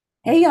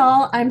Hey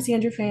y'all, I'm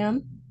Sandra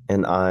Pham.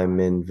 And I'm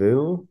in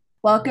Vu,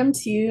 Welcome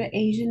to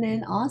Asian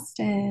in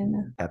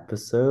Austin.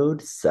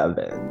 episode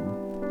 7.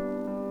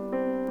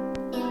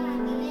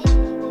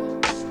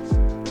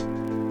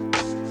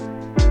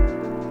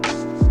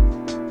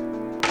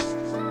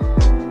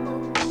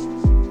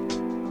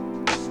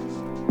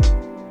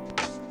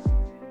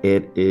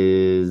 It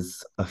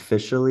is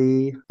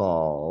officially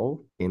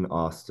fall in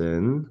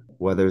Austin.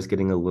 Weather's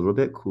getting a little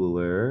bit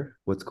cooler.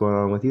 What's going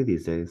on with you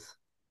these days?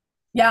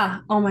 Yeah,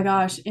 oh my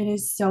gosh, it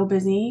is so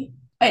busy.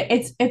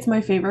 It's my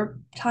favorite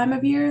time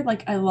of year.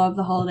 Like I love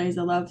the holidays.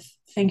 I love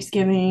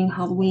Thanksgiving,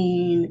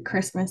 Halloween,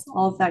 Christmas,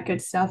 all of that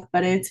good stuff,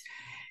 but it's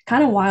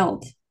kind of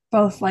wild,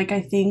 both like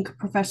I think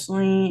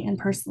professionally and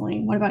personally.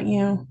 What about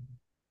you?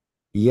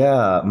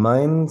 Yeah,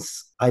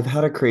 I've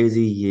had a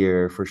crazy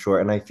year for sure.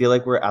 And I feel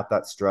like we're at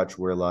that stretch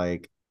where,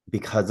 like,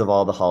 because of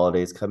all the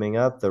holidays coming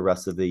up, the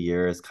rest of the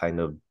year is kind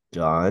of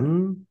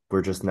done.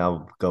 We're just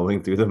now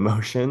going through the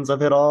motions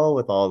of it all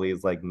with all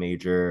these like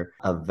major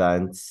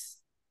events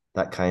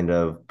that kind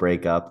of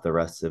break up the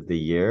rest of the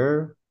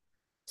year.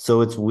 So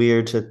it's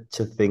weird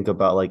to think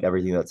about like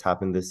everything that's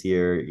happened this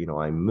year.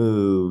 I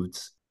moved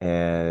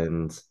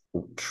and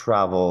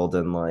traveled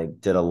and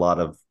like did a lot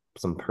of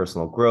some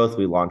personal growth.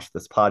 We launched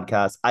this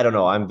podcast. I don't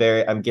know.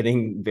 I'm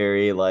getting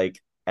very like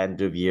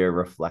end of year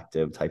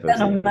reflective type of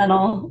season.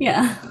 Sentimental.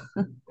 Yeah.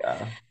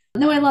 Yeah.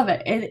 No, I love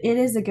it. It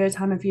is a good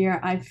time of year.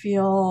 I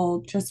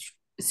feel just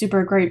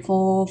super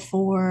grateful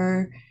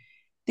for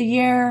the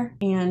year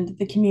and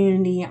the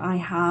community I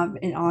have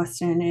in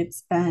Austin.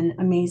 It's been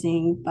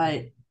amazing,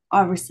 but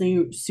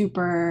obviously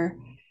super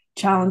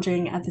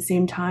challenging at the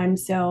same time.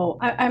 So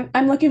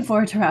I'm looking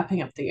forward to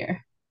wrapping up the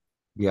year.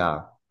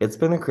 Yeah. It's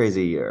been a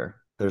crazy year.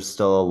 There's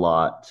still a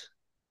lot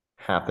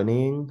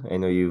happening. I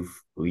know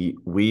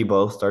we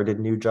both started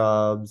new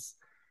jobs.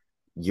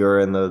 You're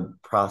in the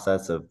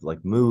process of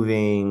like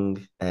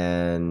moving,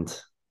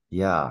 and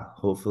yeah,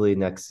 hopefully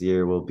next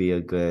year will be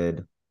a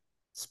good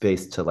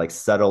space to like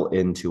settle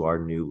into our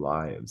new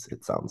lives,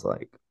 it sounds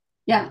like.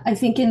 Yeah, I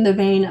think in the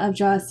vein of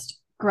just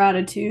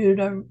gratitude,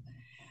 I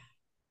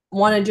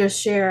want to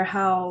just share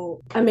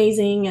how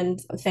amazing and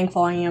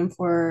thankful I am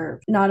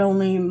for not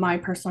only my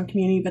personal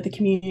community, but the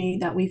community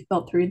that we've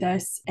built through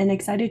this, and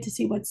excited to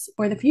see what's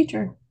for the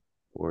future.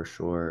 For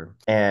sure.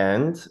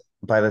 And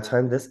by the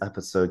time this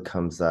episode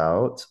comes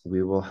out,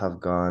 we will have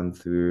gone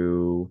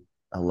through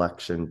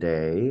election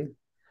day.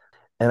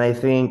 And I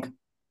think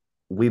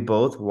we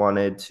both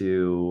wanted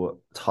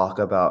to talk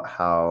about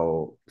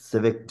how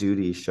civic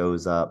duty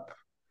shows up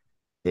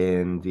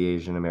in the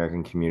Asian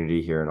American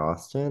community here in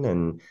Austin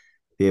and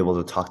be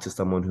able to talk to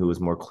someone who is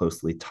more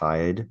closely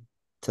tied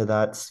to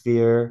that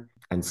sphere.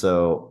 And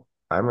so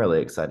I'm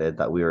really excited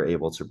that we were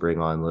able to bring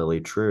on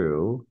Lily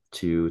Trieu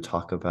to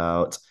talk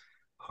about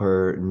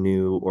her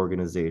new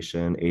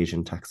organization,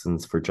 Asian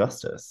Texans for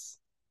Justice.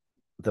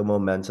 The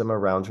momentum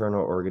around her and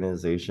her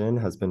organization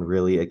has been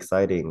really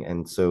exciting.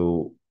 And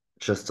so,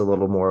 just a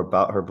little more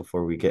about her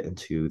before we get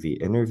into the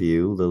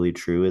interview. Lily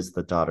Trieu is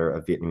the daughter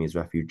of Vietnamese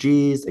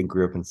refugees and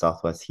grew up in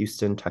Southwest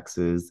Houston,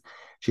 Texas.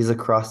 She's a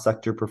cross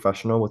sector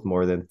professional with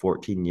more than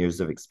 14 years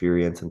of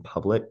experience in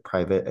public,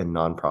 private, and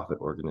nonprofit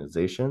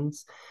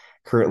organizations.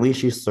 Currently,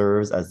 she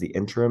serves as the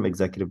interim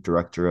executive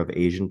director of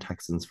Asian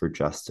Texans for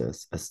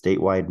Justice, a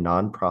statewide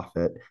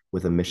nonprofit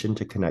with a mission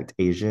to connect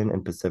Asian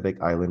and Pacific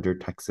Islander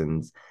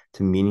Texans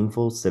to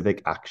meaningful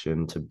civic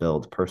action to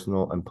build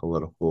personal and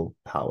political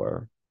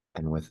power.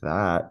 And with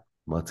that,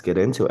 let's get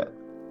into it.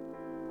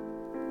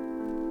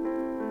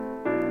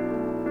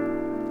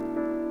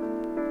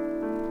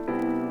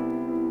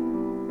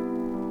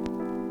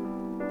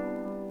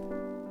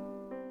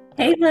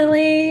 Hey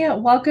Lily,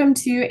 welcome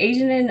to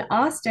Asian in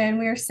Austin.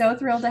 We are so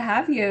thrilled to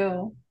have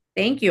you.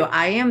 Thank you.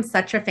 I am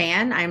such a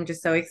fan. I'm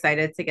just so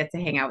excited to get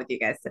to hang out with you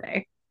guys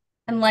today.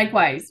 And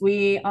likewise,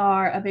 we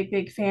are a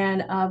big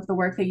fan of the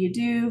work that you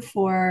do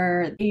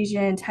for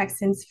Asian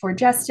Texans for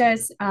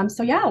Justice.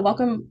 So yeah,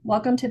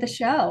 welcome to the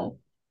show.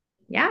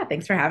 Yeah,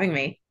 thanks for having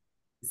me.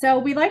 So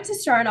we like to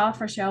start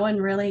off our show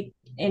and really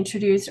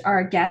introduce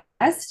our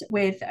guest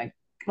with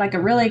like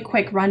a really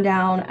quick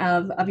rundown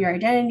of your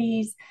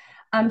identities.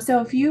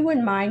 So if you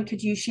wouldn't mind,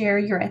 could you share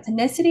your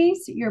ethnicities,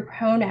 your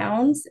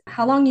pronouns,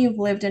 how long you've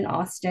lived in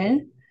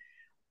Austin,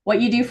 what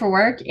you do for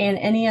work, and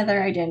any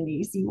other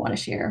identities you want to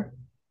share?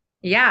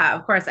 Yeah,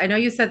 of course. I know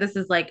you said this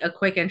is like a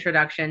quick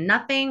introduction.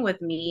 Nothing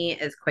with me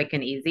is quick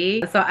and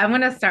easy. So I'm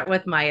going to start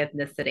with my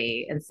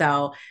ethnicity. And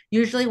so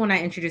usually when I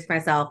introduce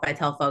myself, I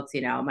tell folks,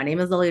 my name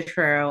is Lily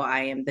Trieu.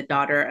 I am the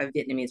daughter of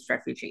Vietnamese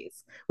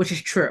refugees, which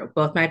is true.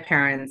 Both my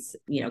parents,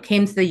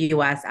 came to the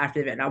US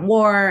after the Vietnam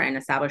War and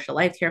established a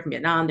life here from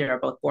Vietnam. They were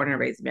both born and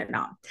raised in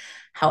Vietnam.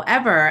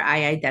 However,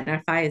 I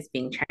identify as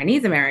being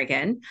Chinese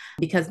American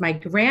because my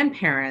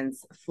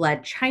grandparents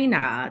fled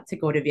China to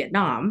go to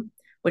Vietnam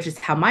which is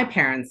how my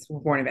parents were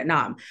born in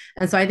Vietnam.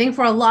 And so I think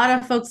for a lot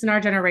of folks in our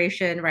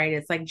generation, right,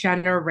 it's like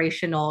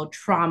generational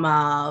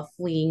trauma,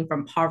 fleeing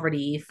from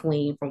poverty,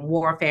 fleeing from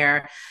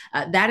warfare.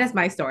 That is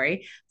my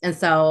story. And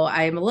so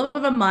I'm a little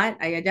of a mutt.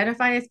 I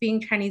identify as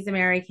being Chinese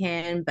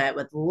American, but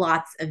with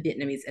lots of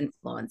Vietnamese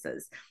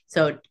influences.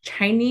 So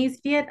Chinese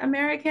Viet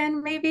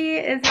American, maybe,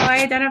 is how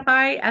I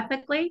identify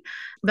ethnically.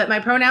 But my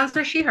pronouns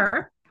are she,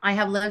 her. I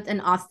have lived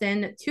in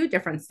Austin 2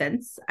 different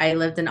stints. I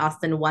lived in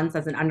Austin once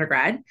as an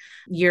undergrad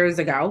years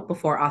ago,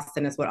 before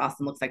Austin is what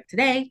Austin looks like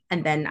today.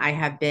 And then I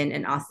have been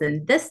in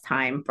Austin this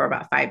time for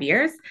about 5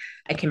 years.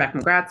 I came back from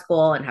grad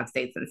school and have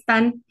stayed since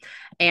then.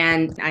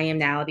 And I am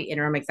now the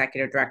interim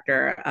executive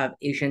director of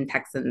Asian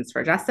Texans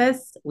for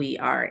Justice. We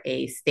are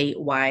a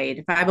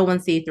statewide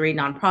 501c3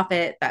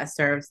 nonprofit that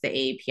serves the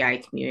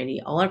AAPI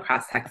community all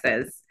across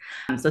Texas.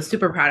 So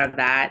super proud of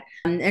that.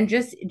 And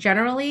just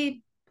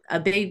generally, a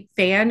big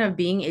fan of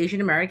being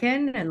Asian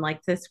American and like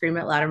to scream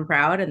it loud and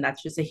proud. And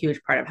that's just a huge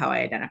part of how I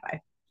identify.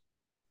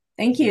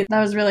 Thank you.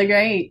 That was really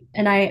great.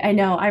 And I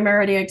know I'm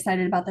already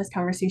excited about this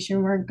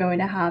conversation we're going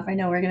to have. I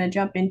know we're going to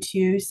jump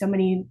into so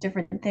many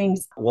different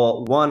things.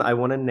 Well, one, I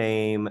want to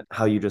name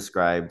how you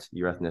described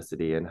your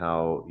ethnicity and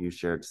how you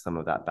shared some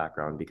of that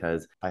background,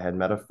 because I had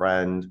met a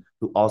friend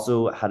who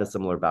also had a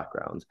similar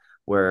background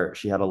where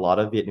she had a lot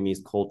of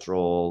Vietnamese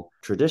cultural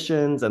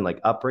traditions and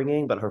like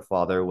upbringing, but her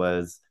father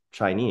was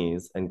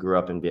Chinese and grew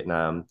up in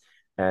Vietnam.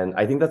 And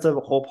I think that's a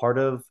whole part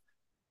of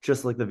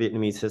just like the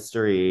Vietnamese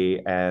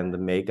history and the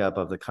makeup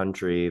of the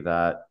country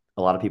that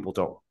a lot of people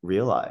don't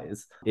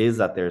realize is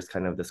that there's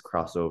kind of this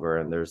crossover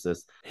and there's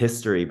this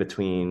history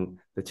between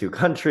the two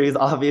countries,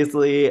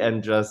 obviously,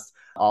 and just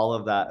all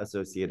of that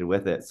associated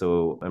with it.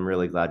 So I'm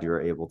really glad you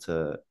were able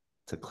to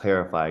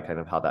clarify kind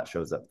of how that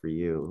shows up for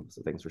you.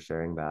 So thanks for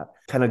sharing that.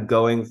 Kind of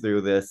going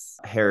through this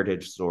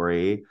heritage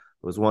story, I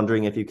was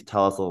wondering if you could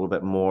tell us a little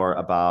bit more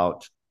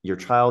about your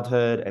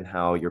childhood and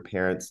how your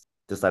parents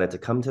decided to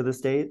come to the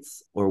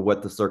States, or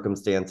what the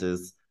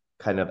circumstances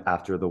kind of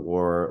after the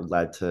war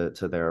led to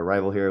their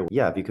arrival here.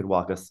 Yeah, if you could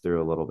walk us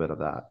through a little bit of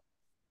that.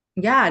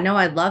 Yeah, no,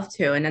 I'd love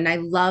to. And I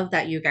love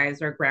that you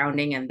guys are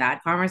grounding in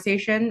that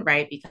conversation,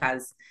 right?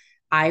 Because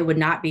I would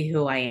not be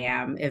who I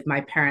am if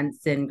my parents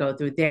didn't go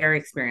through their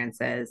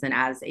experiences. And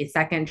as a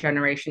second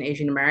generation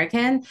Asian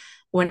American,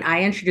 when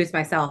I introduce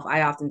myself,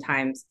 I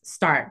oftentimes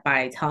start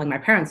by telling my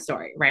parents'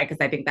 story, right?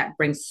 Because I think that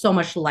brings so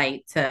much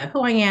light to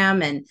who I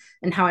am and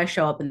how I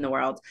show up in the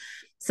world.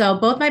 So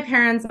both my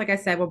parents, like I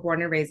said, were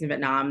born and raised in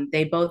Vietnam.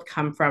 They both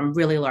come from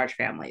really large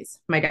families.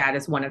 My dad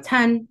is one of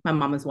 10, my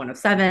mom is one of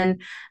 7.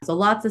 So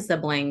lots of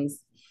siblings.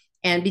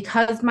 And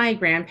because my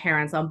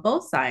grandparents on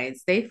both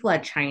sides, they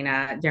fled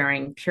China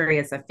during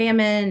periods of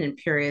famine and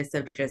periods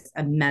of just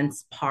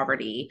immense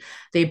poverty.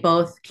 They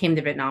both came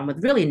to Vietnam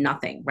with really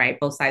nothing, right?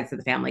 Both sides of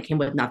the family came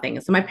with nothing.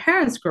 And so my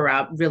parents grew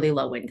up really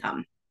low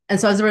income. And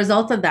so as a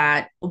result of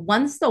that,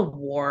 once the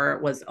war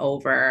was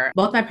over,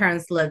 both my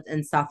parents lived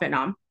in South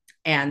Vietnam.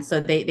 And so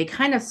they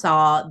kind of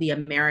saw the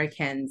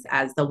Americans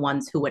as the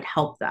ones who would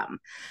help them.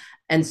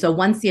 And so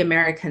once the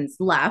Americans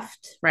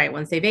left, right,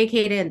 once they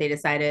vacated and they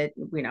decided,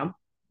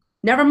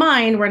 never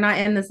mind, we're not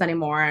in this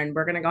anymore and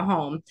we're going to go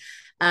home.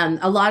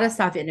 A lot of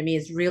South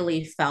Vietnamese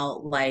really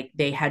felt like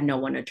they had no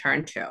one to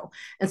turn to.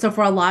 And so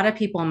for a lot of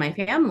people in my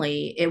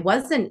family, it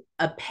wasn't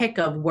a pick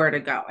of where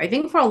to go. I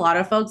think for a lot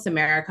of folks,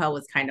 America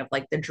was kind of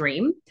like the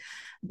dream.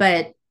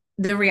 But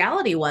the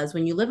reality was,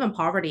 when you live in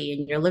poverty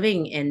and you're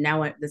living in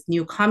now this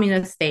new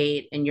communist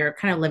state and you're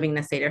kind of living in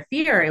a state of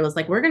fear, it was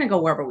like, we're going to go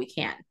wherever we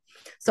can.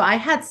 So I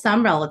had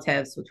some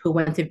relatives who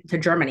went to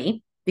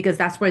Germany because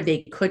that's where they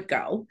could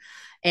go.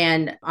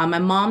 And on my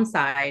mom's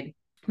side,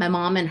 my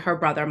mom and her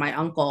brother, my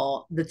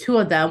uncle, the two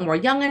of them were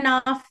young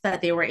enough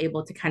that they were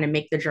able to kind of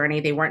make the journey.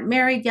 They weren't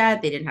married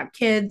yet, they didn't have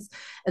kids.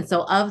 And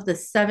so, of the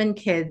 7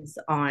 kids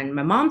on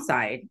my mom's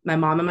side, my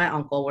mom and my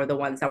uncle were the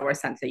ones that were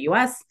sent to the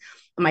US.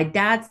 On my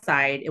dad's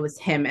side, it was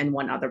him and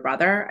one other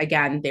brother.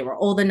 Again, they were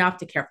old enough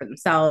to care for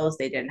themselves,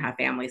 they didn't have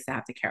families to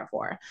have to care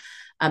for.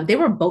 They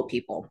were boat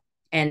people.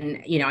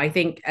 And I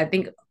think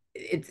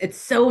it's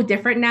so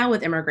different now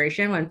with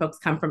immigration when folks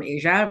come from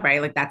Asia,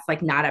 right? Like that's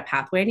like not a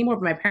pathway anymore.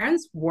 But my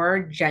parents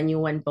were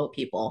genuine boat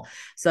people.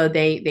 So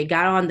they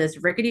got on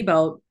this rickety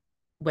boat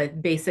with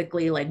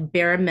basically like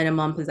bare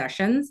minimum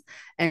possessions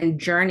and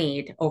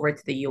journeyed over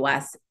to the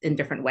US in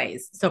different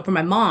ways. So for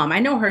my mom, I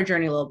know her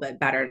journey a little bit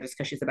better just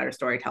because she's a better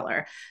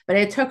storyteller, but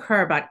it took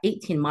her about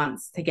 18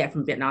 months to get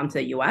from Vietnam to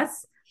the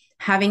US,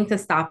 having to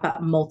stop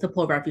at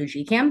multiple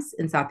refugee camps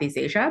in Southeast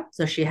Asia.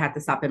 So she had to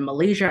stop in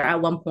Malaysia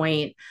at one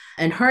point,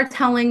 and her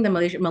telling the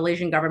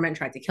Malaysian government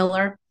tried to kill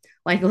her.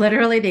 Like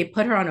literally, they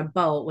put her on a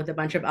boat with a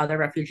bunch of other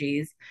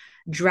refugees,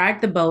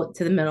 dragged the boat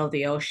to the middle of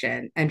the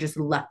ocean, and just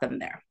left them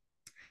there.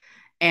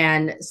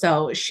 And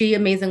so she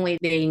amazingly,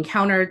 they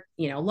encountered,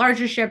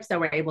 larger ships that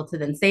were able to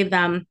then save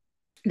them.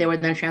 They were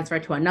then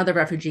transferred to another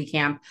refugee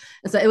camp.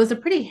 And so it was a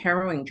pretty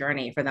harrowing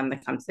journey for them to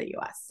come to the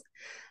US.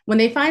 When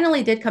they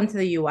finally did come to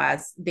the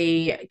US,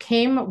 they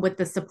came with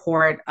the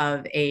support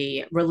of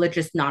a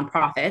religious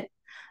nonprofit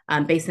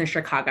based in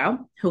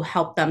Chicago who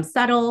helped them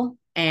settle,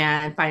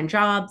 and find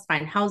jobs,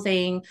 find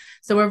housing.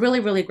 So we're really,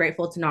 really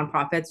grateful to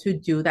nonprofits who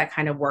do that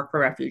kind of work for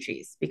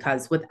refugees,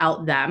 because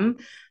without them,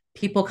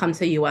 people come to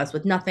the US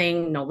with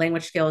nothing, no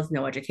language skills,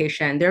 no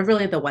education. They're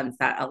really the ones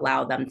that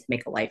allow them to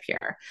make a life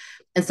here.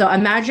 And so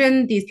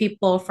imagine these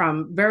people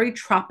from very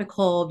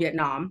tropical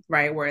Vietnam,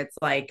 right? Where it's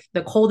like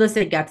the coldest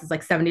it gets is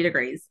like 70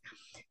 degrees.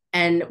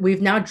 And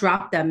we've now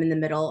dropped them in the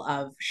middle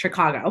of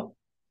Chicago,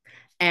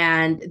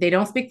 and they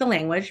don't speak the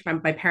language.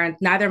 My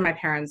parents, neither of my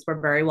parents were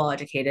very well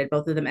educated.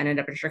 Both of them ended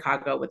up in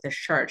Chicago with this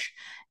church,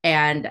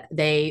 and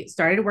they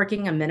started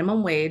working a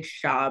minimum wage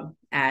job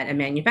at a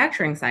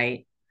manufacturing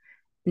site,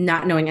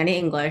 not knowing any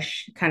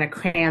English, kind of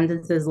crammed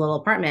into this little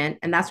apartment.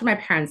 And that's where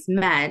my parents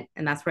met,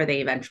 and that's where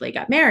they eventually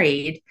got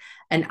married.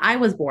 And I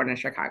was born in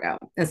Chicago,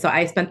 and so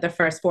I spent the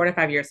first 4 to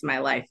 5 years of my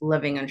life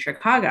living in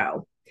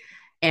Chicago.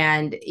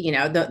 And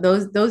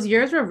those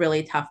years were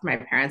really tough for my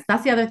parents.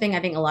 That's the other thing I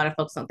think a lot of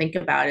folks don't think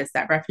about, is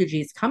that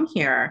refugees come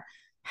here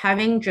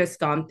having just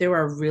gone through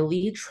a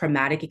really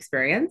traumatic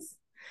experience,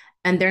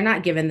 and they're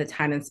not given the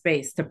time and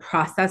space to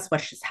process what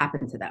just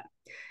happened to them.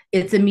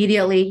 It's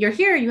immediately, you're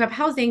here, you have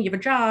housing, you have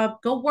a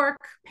job, go work,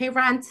 pay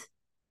rent,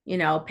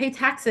 pay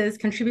taxes,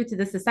 contribute to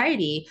the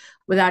society,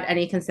 without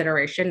any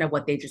consideration of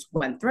what they just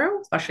went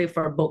through, especially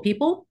for boat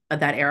people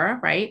of that era,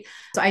 right?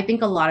 So I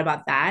think a lot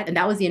about that. And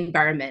that was the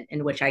environment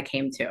in which I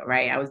came to,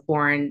 right? I was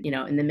born,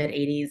 in the mid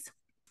 80s.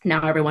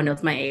 Now everyone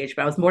knows my age,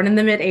 but I was born in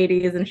the mid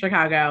 80s in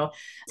Chicago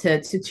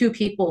to two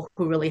people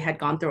who really had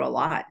gone through a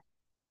lot.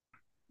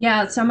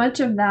 Yeah, so much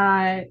of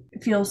that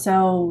feels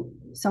so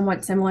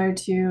somewhat similar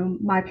to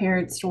my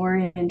parents'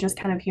 story and just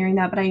kind of hearing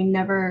that, but I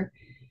never,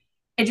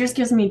 it just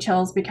gives me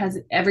chills because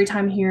every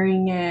time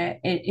hearing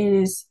it, it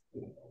is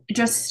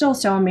just still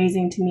so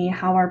amazing to me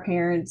how our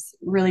parents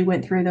really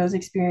went through those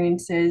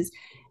experiences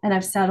and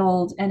have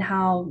settled, and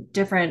how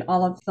different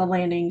all of the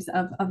landings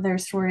of their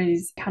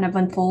stories kind of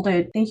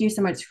unfolded. Thank you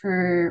so much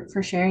for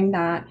sharing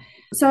that.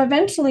 So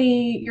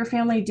eventually your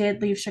family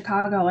did leave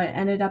Chicago and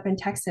ended up in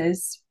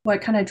Texas.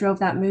 What kind of drove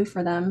that move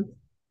for them?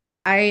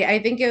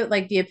 I think it,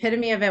 like, the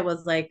epitome of it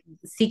was like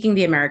seeking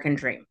the American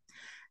dream.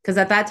 Because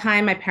at that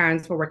time, my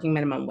parents were working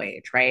minimum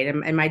wage, right?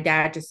 And my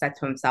dad just said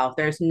to himself,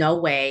 there's no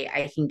way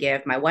I can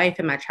give my wife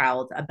and my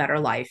child a better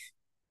life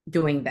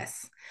doing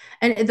this.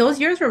 And those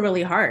years were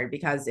really hard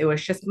because it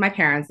was just my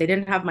parents. They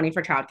didn't have money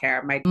for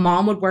childcare. My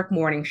mom would work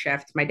morning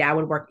shift. My dad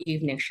would work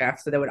evening shift.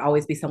 So there would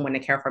always be someone to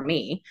care for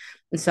me.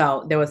 And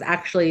so there was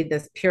actually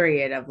this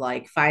period of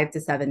like 5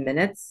 to 7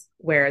 minutes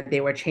where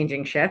they were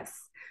changing shifts,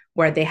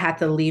 where they had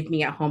to leave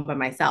me at home by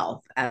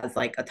myself as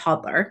like a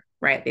toddler,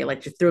 right? They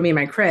like just threw me in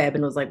my crib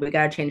and was like, we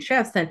got to change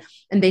shifts. And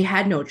they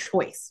had no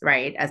choice,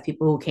 right? As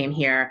people who came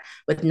here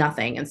with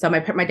nothing. And so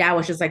my dad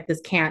was just like,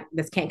 this can't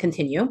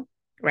continue,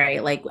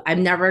 right? Like,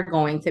 I'm never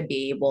going to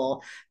be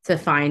able to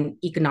find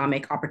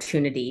economic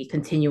opportunity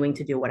continuing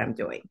to do what I'm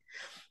doing.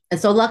 And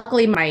so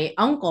luckily my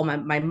uncle,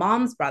 my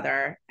mom's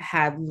brother,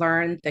 had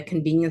learned the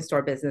convenience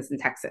store business in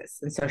Texas.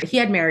 And so he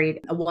had married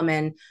a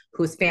woman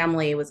whose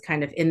family was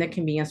kind of in the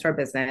convenience store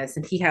business,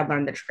 and he had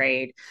learned the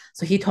trade.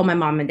 So he told my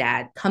mom and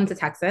dad, come to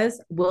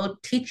Texas, we'll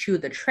teach you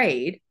the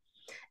trade,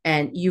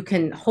 and you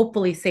can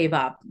hopefully save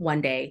up one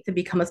day to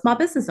become a small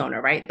business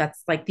owner, right?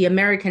 That's like the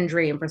American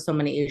dream for so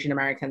many Asian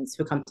Americans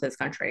who come to this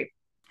country.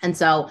 And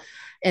so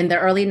in the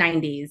early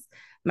 90s,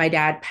 my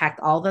dad packed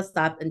all the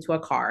stuff into a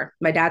car.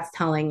 My dad's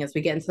telling, as we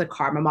get into the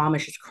car, my mom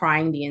is just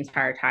crying the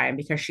entire time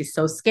because she's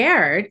so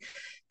scared,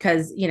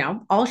 because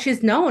all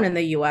she's known in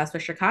the US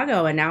was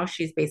Chicago, and now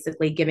she's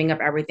basically giving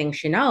up everything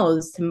she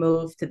knows to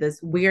move to this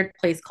weird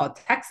place called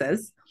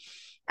Texas.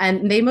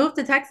 And they moved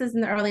to Texas in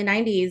the early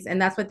 90s,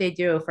 and that's what they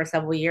do for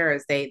several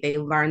years. They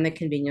learn the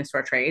convenience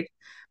store trade,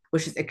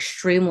 which is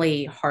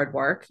extremely hard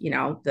work.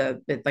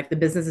 The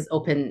business is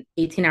open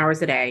 18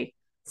 hours a day,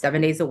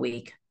 7 days a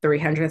week,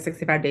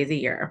 365 days a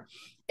year.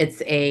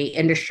 It's a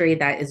industry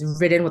that is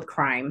ridden with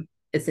crime.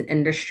 It's an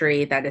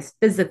industry that is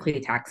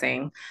physically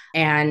taxing.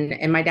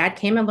 And my dad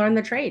came and learned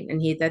the trade,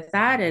 and he did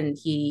that, and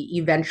he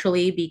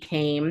eventually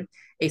became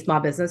a small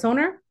business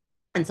owner.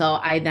 And so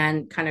I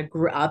then kind of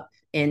grew up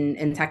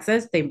in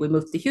Texas. We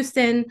moved to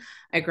Houston.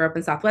 I grew up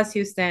in Southwest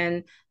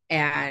Houston.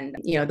 And,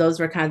 those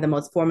were kind of the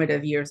most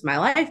formative years of my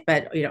life.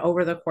 But,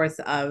 over the course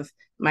of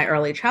my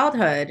early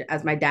childhood,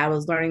 as my dad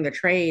was learning the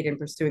trade and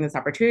pursuing this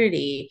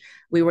opportunity,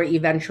 we were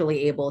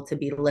eventually able to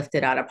be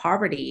lifted out of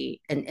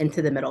poverty and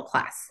into the middle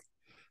class.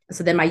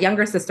 So then my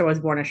younger sister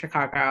was born in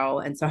Chicago.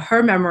 And so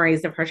her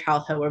memories of her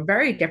childhood were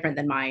very different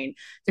than mine.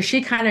 So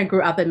she kind of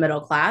grew up in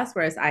middle class,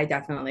 whereas I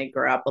definitely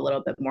grew up a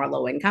little bit more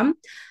low income.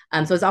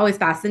 So it's always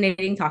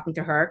fascinating talking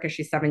to her because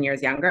she's 7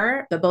 years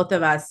younger. But both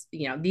of us,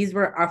 these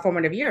were our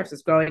formative years,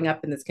 just growing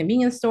up in this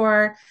convenience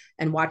store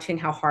and watching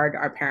how hard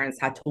our parents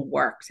had to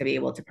work to be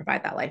able to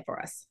provide that life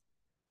for us.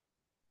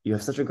 You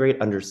have such a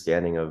great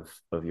understanding of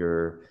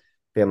your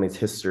family's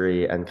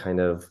history and kind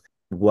of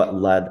what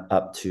led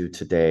up to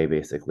today,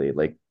 basically.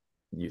 Like,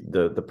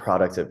 the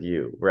product of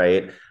you,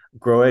 right?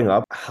 Growing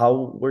up,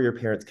 how were your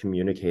parents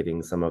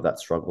communicating some of that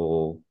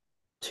struggle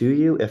to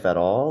you, if at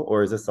all?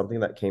 Or is this something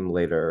that came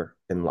later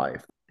in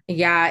life?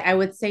 Yeah, I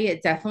would say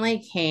it definitely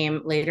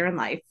came later in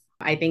life.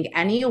 I think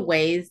any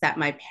ways that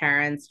my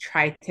parents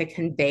tried to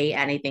convey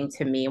anything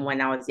to me when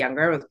I was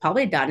younger was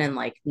probably done in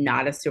like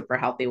not a super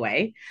healthy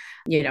way.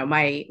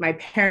 My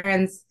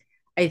parents,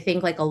 I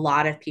think like a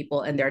lot of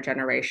people in their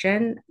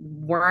generation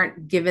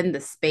weren't given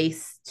the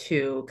space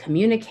to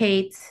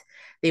communicate.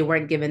 They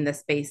weren't given the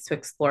space to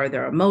explore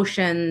their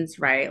emotions,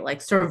 right?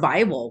 Like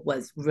survival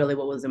was really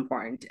what was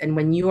important. And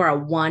when you are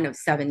one of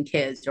seven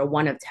kids or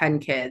one of 10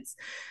 kids,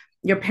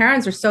 your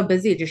parents are so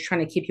busy just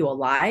trying to keep you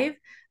alive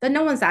that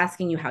no one's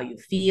asking you how you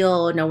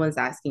feel. No one's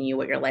asking you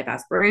what your life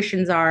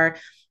aspirations are.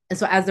 And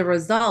so as a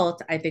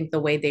result, I think the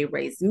way they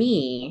raised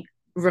me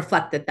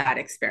reflected that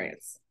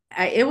experience.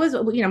 It was,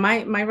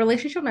 my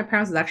relationship with my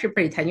parents was actually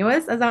pretty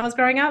tenuous as I was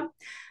growing up.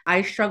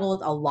 I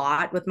struggled a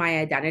lot with my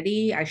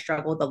identity. I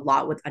struggled a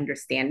lot with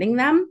understanding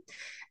them.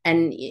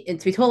 And to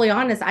be totally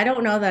honest, I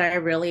don't know that I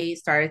really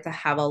started to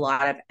have a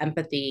lot of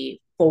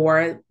empathy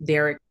for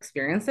their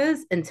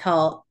experiences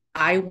until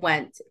I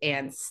went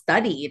and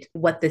studied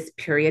what this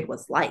period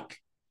was like.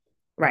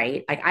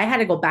 Right. Like I had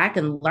to go back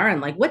and learn,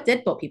 like, what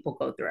did boat people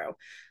go through?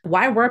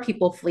 Why were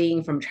people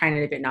fleeing from China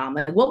to Vietnam?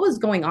 Like, what was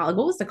going on? Like,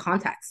 what was the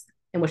context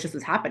in which this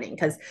was happening?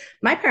 Because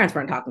my parents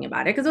weren't talking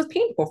about it because it was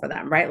painful for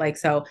them. Right. Like,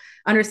 so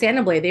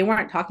understandably, they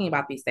weren't talking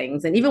about these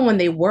things. And even when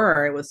they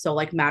were, it was so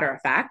like matter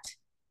of fact.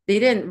 They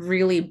didn't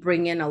really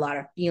bring in a lot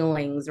of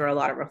feelings or a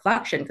lot of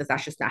reflection because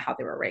that's just not how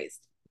they were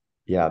raised.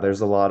 Yeah,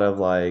 there's a lot of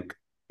like,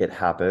 it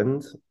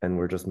happened and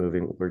we're just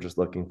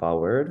looking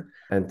forward.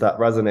 And that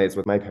resonates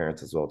with my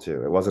parents as well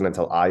too. It wasn't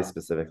until I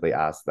specifically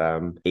asked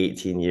them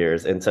 18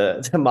 years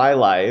into to my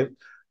life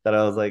that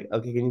I was like,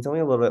 okay, can you tell me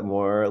a little bit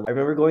more? I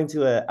remember going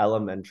to a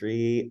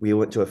elementary, we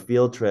went to a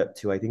field trip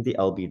to I think the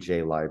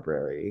LBJ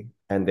library.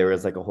 And there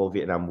was like a whole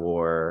Vietnam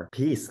War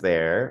piece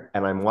there.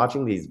 And I'm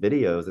watching these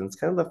videos, and it's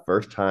kind of the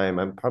first time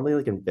I'm probably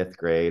like in fifth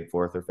grade,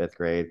 fourth or fifth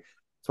grade.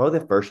 It's probably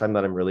the first time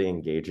that I'm really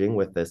engaging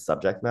with this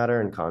subject matter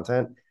and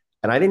content.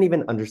 And I didn't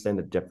even understand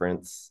the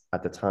difference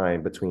at the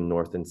time between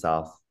North and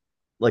South,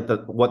 like the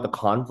what the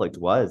conflict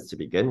was to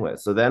begin with.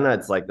 So then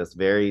it's like this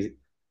very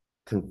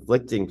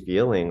conflicting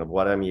feeling of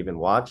what I'm even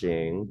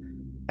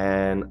watching.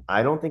 And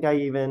I don't think I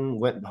even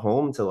went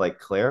home to like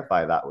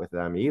clarify that with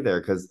them either,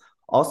 because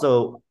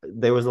also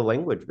there was a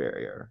language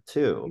barrier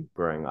too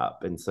growing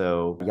up. And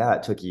so, yeah,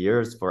 it took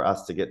years for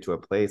us to get to a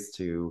place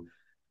to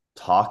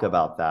talk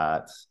about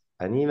that.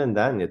 And even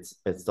then, it's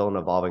still an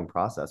evolving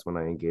process when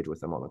I engage with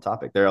them on the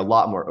topic. They're a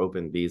lot more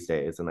open these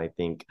days. And I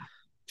think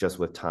just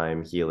with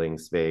time, healing,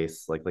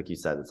 space, like you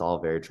said, it's all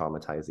very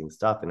traumatizing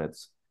stuff. And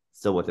it's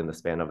still within the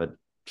span of a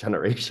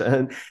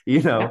generation,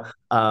 you Yeah.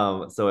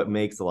 know. So it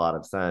makes a lot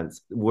of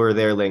sense. Were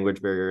there language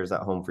barriers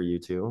at home for you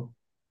too?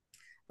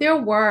 There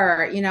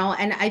were,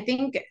 and I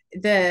think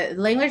the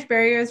language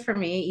barriers for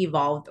me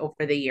evolved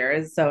over the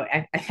years. So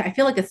I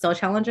feel like it's still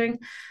challenging.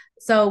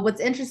 So what's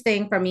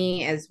interesting for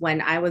me is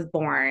when I was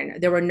born,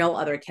 there were no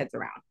other kids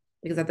around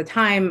because at the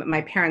time,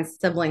 my parents'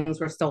 siblings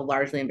were still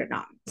largely in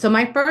Vietnam. So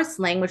my first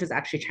language was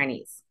actually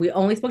Chinese. We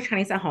only spoke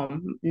Chinese at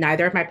home.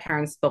 Neither of my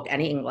parents spoke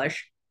any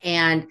English.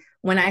 And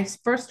when I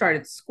first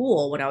started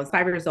school, when I was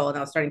 5 years old and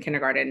I was starting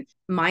kindergarten,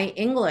 my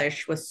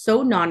English was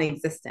so non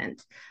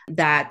existent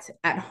that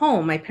at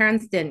home, my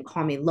parents didn't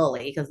call me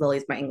Lily because Lily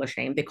is my English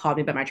name. They called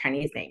me by my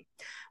Chinese name.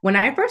 When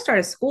I first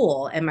started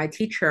school and my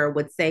teacher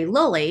would say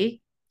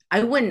Lily,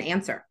 I wouldn't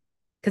answer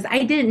because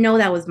I didn't know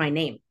that was my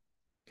name.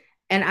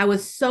 And I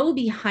was so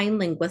behind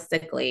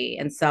linguistically.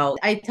 And so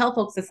I tell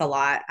folks this a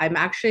lot. I'm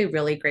actually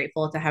really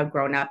grateful to have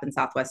grown up in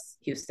Southwest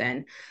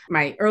Houston.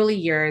 My early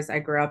years, I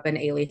grew up in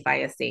Alief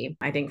ISD.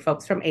 I think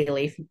folks from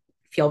Alief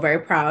feel very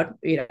proud,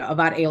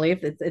 about Alief.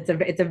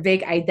 It's a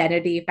big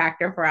identity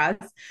factor for us.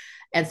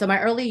 And so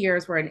my early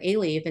years were in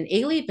Alief, and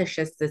Alief is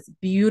just this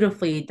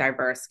beautifully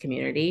diverse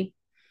community.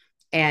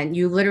 And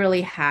you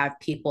literally have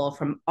people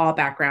from all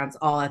backgrounds,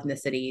 all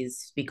ethnicities,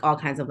 speak all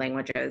kinds of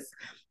languages.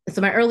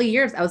 So my early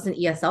years, I was an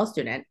ESL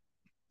student,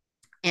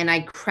 and I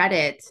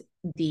credit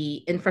the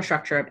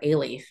infrastructure of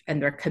ALEAF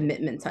and their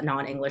commitment to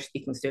non-English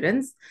speaking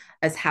students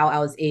as how I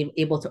was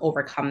able to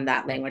overcome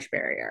that language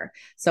barrier.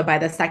 So by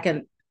the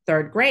second,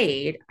 third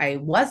grade, I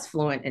was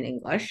fluent in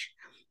English.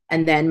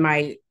 And then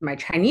my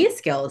Chinese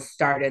skills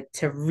started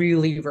to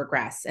really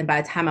regress. And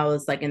by the time I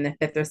was like in the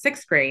fifth or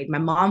sixth grade, my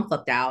mom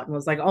flipped out and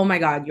was like, "Oh my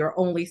God, you're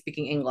only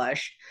speaking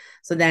English."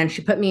 So then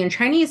she put me in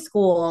Chinese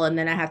school, and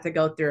then I had to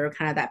go through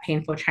kind of that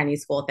painful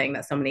Chinese school thing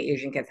that so many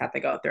Asian kids have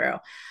to go through.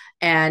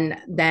 And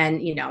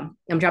then,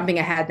 I'm jumping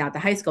ahead now to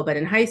high school, but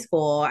in high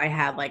school, I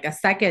had like a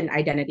second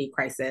identity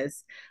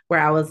crisis where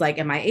I was like,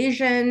 am I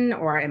Asian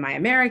or am I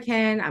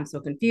American? I'm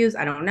so confused.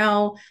 I don't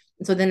know.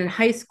 And so then in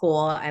high school,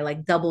 I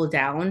like doubled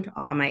down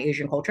on my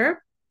Asian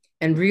culture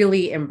and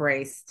really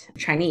embraced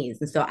Chinese.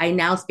 And so I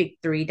now speak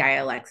three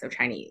dialects of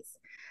Chinese.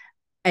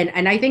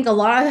 And I think a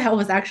lot of that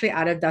was actually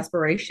out of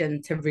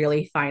desperation to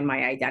really find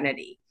my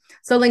identity.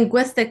 So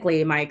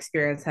linguistically, my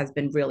experience has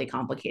been really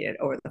complicated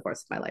over the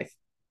course of my life.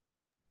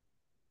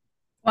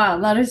 Wow,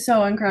 that is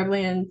so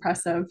incredibly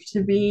impressive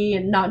to be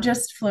not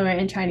just fluent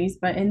in Chinese,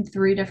 but in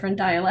three different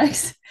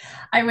dialects.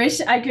 I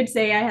wish I could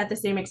say I had the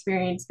same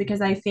experience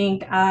because I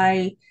think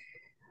I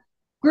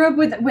grew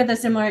up with a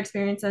similar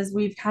experience as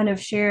we've kind of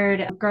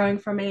shared growing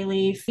from a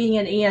leaf, being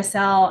an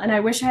ESL, and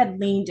I wish I had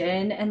leaned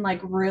in and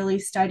like really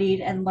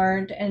studied and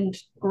learned and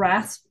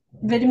grasped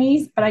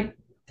Vietnamese, but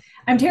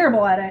I'm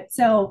terrible at it.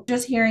 So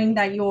just hearing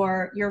that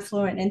you're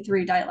fluent in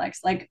three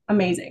dialects, like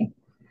amazing.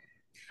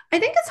 I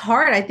think it's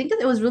hard. I think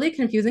it was really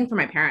confusing for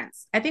my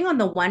parents. I think on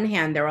the one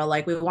hand, they were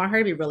like, we want her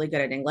to be really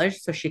good at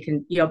English so she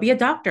can, be a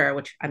doctor,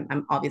 which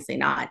I'm obviously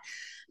not.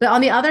 But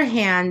on the other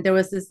hand, there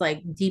was this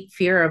like deep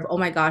fear of, oh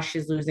my gosh,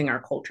 she's losing our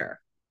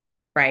culture.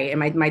 Right.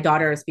 And my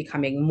daughter is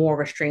becoming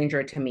more of a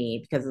stranger to me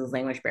because of this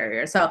language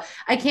barrier. So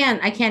I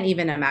can't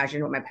even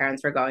imagine what my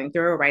parents were going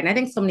through. Right. And I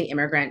think so many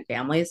immigrant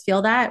families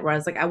feel that,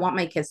 whereas like I want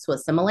my kids to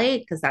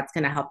assimilate because that's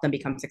going to help them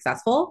become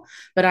successful.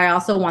 But I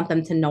also want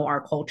them to know our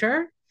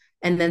culture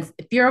and then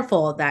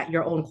fearful that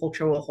your own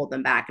culture will hold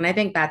them back. And I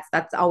think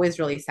that's always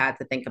really sad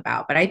to think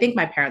about. But I think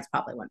my parents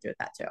probably went through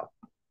that too.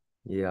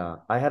 Yeah,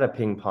 I had a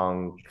ping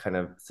pong kind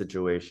of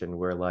situation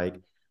where, like,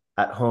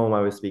 at home, I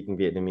was speaking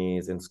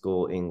Vietnamese, in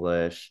school,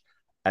 English.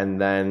 And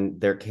then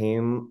there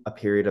came a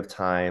period of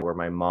time where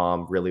my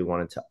mom really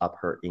wanted to up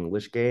her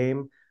English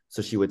game.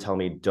 So she would tell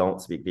me,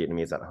 don't speak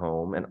Vietnamese at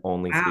home and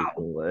only speak Wow.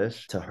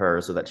 English to her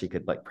so that she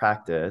could like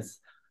practice.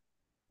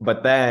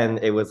 But then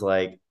it was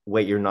like,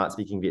 wait, you're not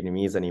speaking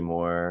Vietnamese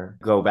anymore.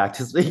 Go back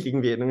to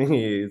speaking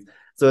Vietnamese.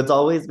 So it's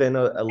always been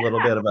a little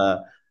bit of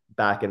a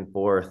back and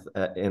forth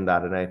in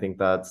that. And I think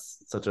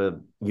that's such a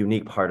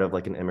unique part of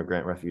like an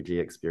immigrant refugee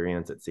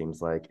experience, it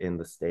seems like in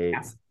the Yeah.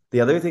 States. The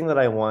other thing that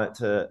I want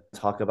to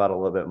talk about a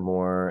little bit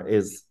more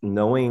is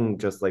knowing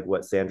just like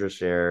what Sandra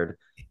shared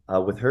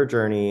with her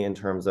journey in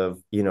terms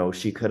of,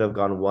 she could have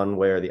gone one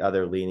way or the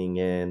other, leaning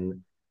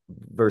in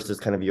versus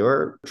kind of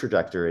your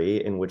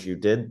trajectory in which you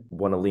did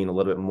want to lean a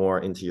little bit more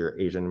into your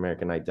Asian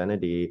American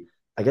identity.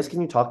 I guess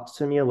can you talk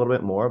to me a little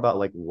bit more about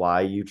like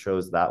why you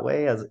chose that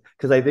way? As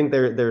because I think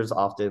there's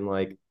often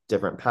like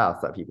different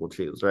paths that people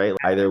choose, right?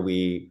 Either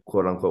we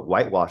quote unquote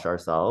whitewash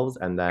ourselves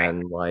and Right.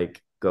 then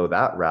like go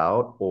that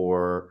route,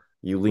 or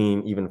you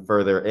lean even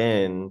further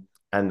in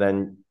and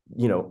then,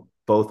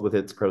 both with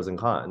its pros and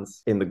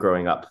cons in the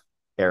growing up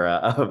era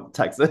of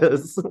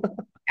Texas.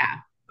 Yeah.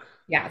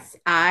 Yes,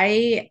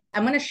 I'm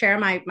going to share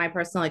my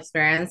personal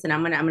experience, and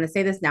I'm going to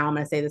say this now. I'm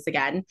going to say this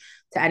again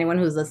to anyone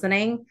who's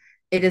listening.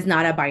 It is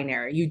not a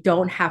binary. You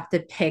don't have to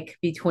pick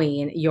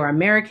between your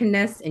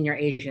Americanness and your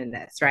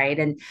Asianness, right?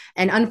 And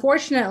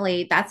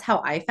unfortunately, that's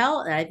how I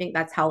felt, and I think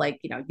that's how like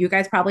you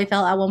guys probably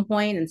felt at one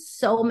point, and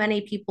so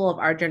many people of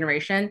our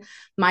generation.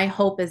 My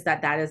hope is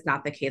that that is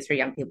not the case for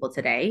young people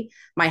today.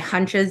 My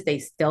hunch is they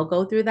still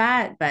go through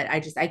that, but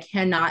I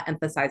cannot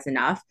emphasize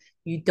enough,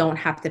 you don't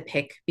have to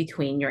pick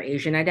between your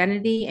Asian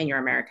identity and your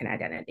American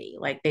identity.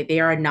 Like they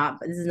are not,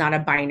 this is not a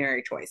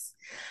binary choice.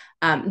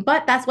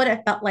 But that's what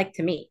it felt like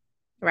to me.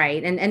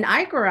 Right. And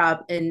I grew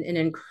up in an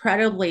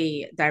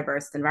incredibly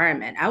diverse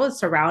environment. I was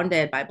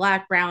surrounded by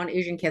Black, brown,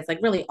 Asian kids, like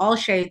really all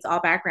shades, all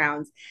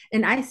backgrounds.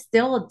 And I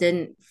still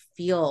didn't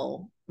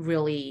feel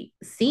really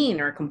seen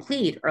or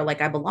complete or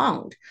like I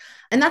belonged.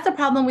 And that's a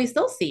problem we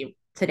still see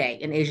today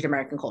in Asian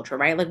American culture,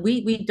 right? Like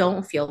we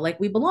don't feel like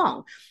we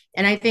belong.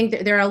 And I think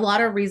that there are a lot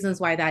of reasons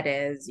why that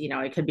is.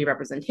 It could be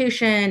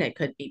representation. It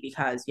could be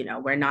because,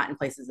 we're not in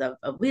places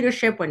of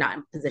leadership. We're not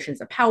in positions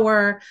of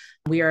power.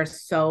 We are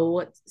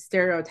so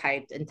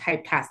stereotyped and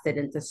typecasted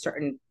into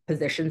certain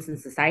positions in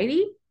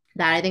society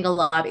that I think a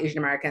lot of Asian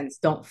Americans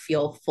don't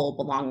feel full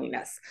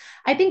belongingness.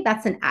 I think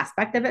that's an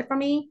aspect of it for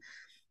me.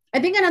 I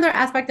think another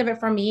aspect of it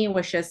for me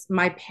was just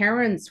my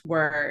parents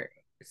were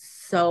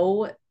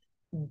so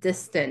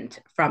distant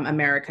from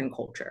American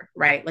culture,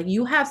 right? Like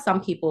you have some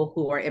people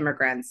who are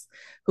immigrants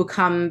who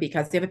come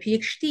because they have a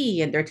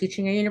PhD and they're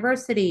teaching at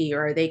university,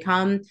 or they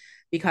come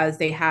because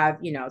they have,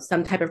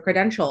 some type of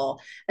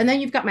credential. And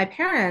then you've got my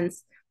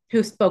parents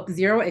who spoke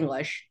zero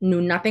English, knew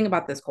nothing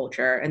about this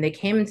culture, and they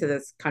came into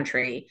this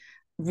country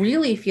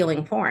really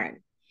feeling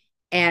foreign.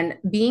 And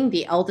being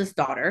the eldest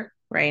daughter,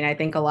 right? And I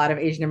think a lot of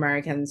Asian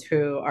Americans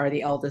who are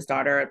the eldest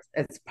daughter,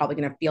 it's probably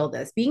going to feel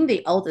this. Being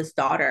the eldest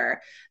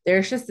daughter,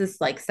 there's just this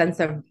like sense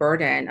of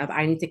burden of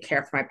I need to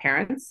care for my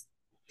parents.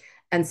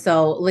 And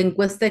so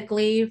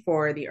linguistically,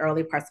 for the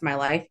early parts of my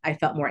life, I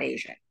felt more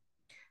Asian.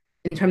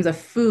 In terms of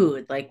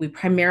food, like we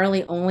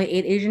primarily only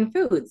ate Asian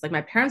foods. Like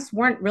my parents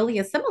weren't really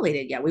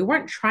assimilated yet. We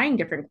weren't trying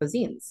different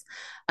cuisines.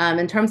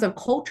 In terms of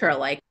culture,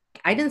 like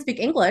I didn't speak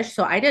English,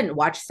 so I didn't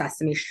watch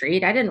Sesame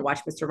Street. I didn't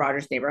watch Mr.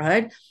 Rogers'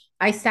 Neighborhood.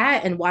 I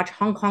sat and watched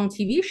Hong Kong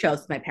TV shows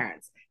with my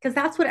parents because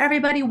that's what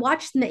everybody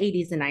watched in the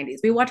 80s and 90s.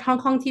 We watched Hong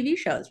Kong TV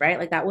shows, right?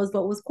 Like that was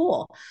what was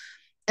cool.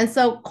 And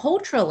so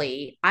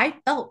culturally, I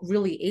felt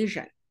really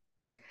Asian.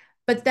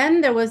 But then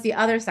there was the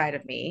other side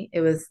of me.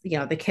 It was,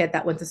 the kid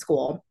that went to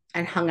school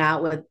and hung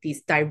out with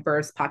these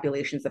diverse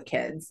populations of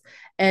kids.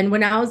 And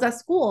when I was at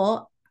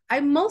school,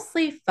 I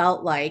mostly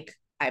felt like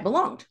I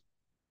belonged.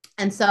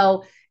 And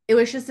so it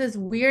was just this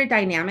weird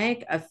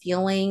dynamic of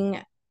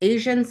feeling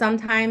Asian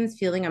sometimes,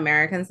 feeling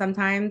American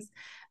sometimes,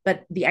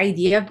 but the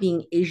idea of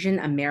being Asian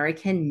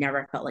American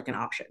never felt like an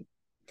option.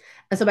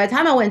 And so by the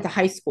time I went to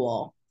high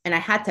school and I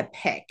had to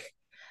pick,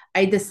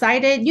 I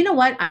decided, you know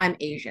what, I'm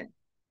Asian.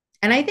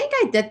 And I think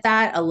I did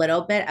that a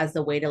little bit as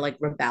a way to like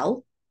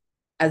rebel,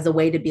 as a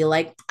way to be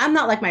like, I'm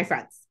not like my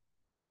friends,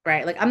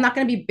 right? Like, I'm not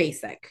going to be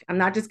basic. I'm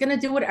not just going to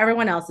do what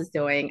everyone else is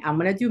doing. I'm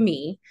going to do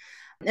me.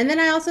 And then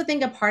I also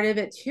think a part of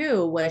it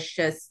too was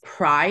just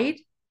pride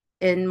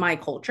in my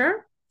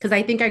culture. Cause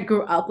I think I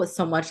grew up with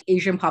so much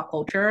Asian pop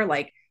culture,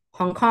 like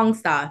Hong Kong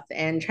stuff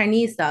and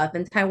Chinese stuff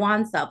and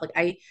Taiwan stuff. Like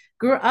I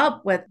grew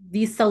up with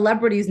these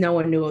celebrities no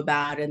one knew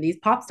about and these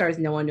pop stars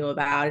no one knew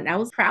about. And I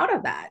was proud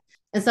of that.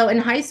 And so in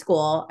high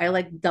school, I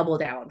like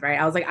doubled down, right?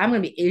 I was like, I'm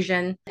going to be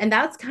Asian. And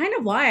that's kind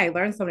of why I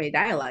learned so many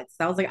dialects.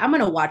 I was like, I'm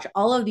going to watch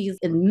all of these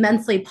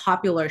immensely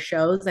popular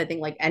shows. I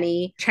think like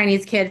any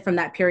Chinese kid from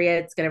that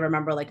period is going to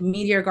remember like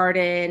Meteor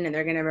Garden and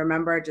they're going to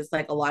remember just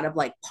like a lot of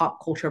like pop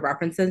culture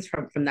references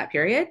from that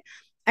period.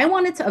 I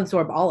wanted to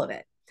absorb all of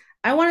it.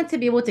 I wanted to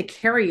be able to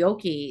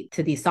karaoke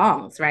to these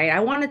songs, right? I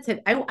wanted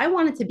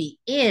to be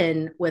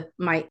in with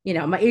my,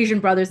 my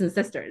Asian brothers and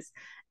sisters.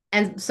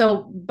 And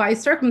so by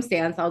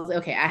circumstance, I was like,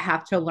 okay, I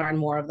have to learn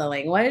more of the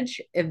language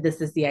if this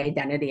is the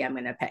identity I'm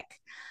going to pick.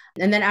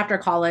 And then after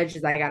college,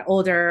 as I got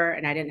older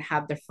and I didn't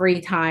have the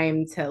free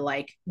time to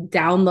like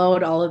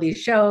download all of these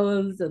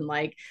shows and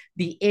like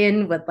be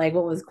in with like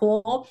what was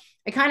cool,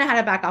 I kind of had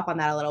to back off on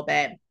that a little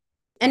bit.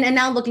 And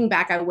now looking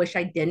back, I wish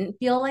I didn't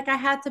feel like I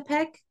had to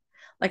pick.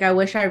 Like I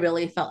wish I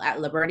really felt at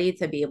liberty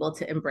to be able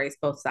to embrace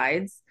both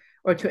sides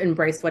or to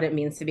embrace what it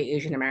means to be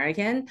Asian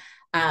American.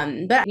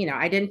 But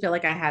I didn't feel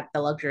like I had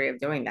the luxury of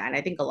doing that. And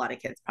I think a lot of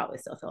kids probably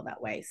still feel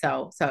that way.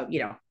 So,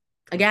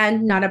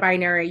 again, not a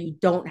binary. You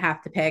don't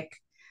have to pick.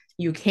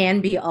 You can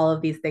be all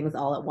of these things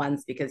all at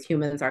once because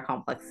humans are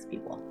complex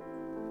people.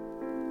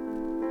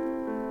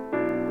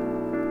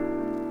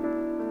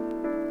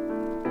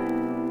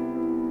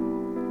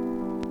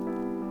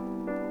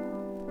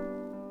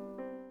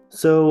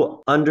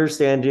 So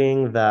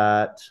understanding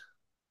that,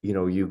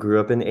 you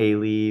grew up in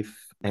A-Leaf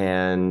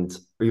and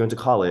you went to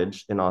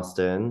college in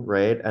Austin,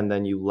 right? And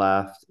then you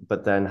left,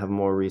 but then have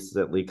more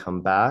recently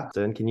come back.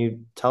 And can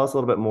you tell us a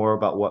little bit more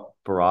about what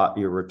brought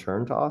your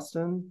return to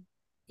Austin?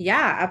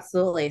 Yeah,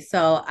 absolutely.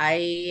 So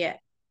I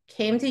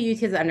came to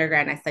UT as an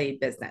undergrad and I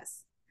studied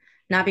business.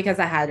 Not because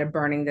I had a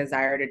burning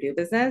desire to do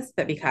business,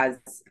 but because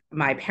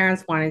my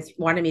parents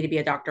wanted me to be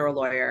a doctor or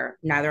lawyer,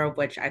 neither of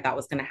which I thought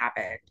was going to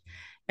happen.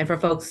 And for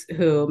folks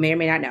who may or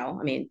may not know,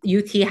 I mean,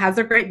 UT has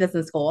a great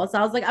business school. So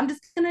I was like, I'm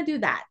just going to do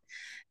that.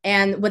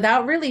 And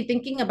without really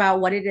thinking about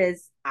what it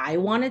is I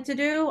wanted to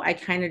do, I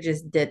kind of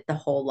just did the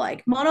whole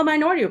like mono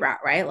minority route,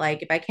 right?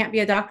 Like if I can't be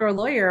a doctor or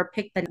lawyer,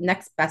 pick the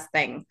next best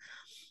thing.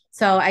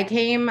 So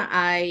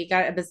I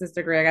got a business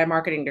degree, I got a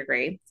marketing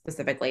degree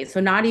specifically. So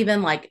not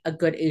even like a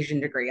good Asian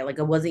degree, like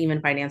it wasn't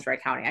even finance or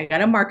accounting. I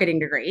got a marketing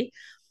degree.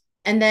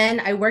 And then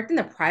I worked in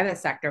the private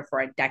sector for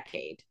a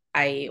decade.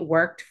 I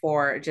worked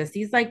for just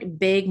these like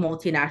big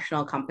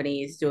multinational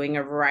companies doing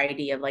a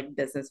variety of like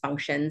business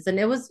functions. And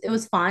it was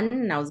fun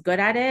and I was good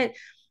at it,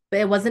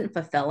 but it wasn't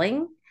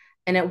fulfilling.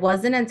 And it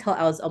wasn't until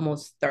I was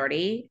almost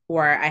 30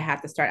 where I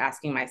had to start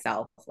asking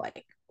myself,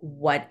 like,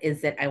 what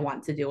is it I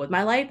want to do with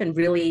my life and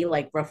really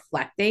like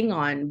reflecting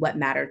on what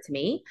mattered to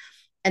me.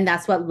 And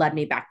that's what led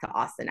me back to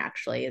Austin,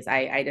 actually, is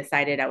I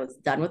decided I was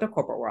done with the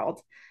corporate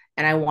world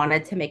and I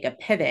wanted to make a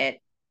pivot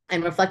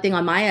and reflecting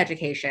on my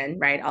education,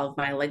 right, all of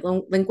my like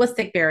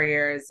linguistic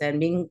barriers and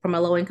being from a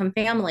low income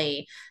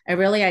family, I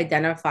really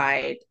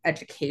identified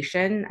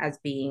education as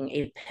being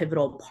a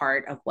pivotal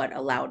part of what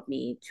allowed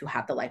me to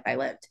have the life I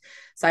lived.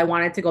 So I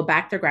wanted to go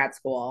back to grad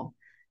school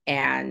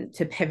and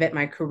to pivot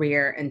my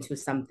career into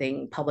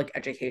something public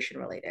education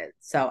related.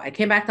 So I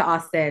came back to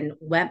Austin,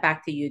 went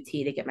back to UT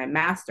to get my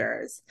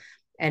master's,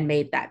 and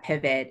made that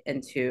pivot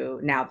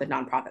into now the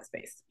nonprofit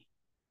space.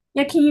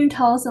 Yeah, can you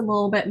tell us a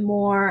little bit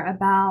more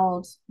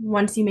about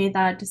once you made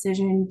that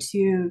decision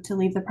to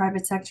leave the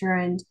private sector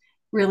and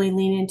really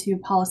lean into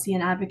policy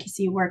and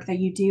advocacy work that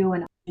you do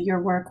and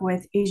your work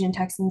with Asian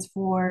Texans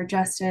for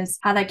Justice,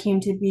 how that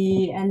came to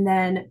be, and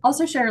then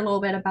also share a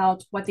little bit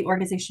about what the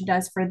organization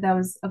does for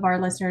those of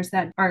our listeners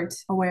that aren't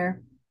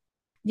aware.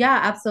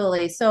 Yeah,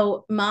 absolutely.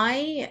 So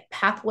my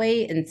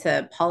pathway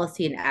into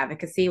policy and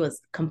advocacy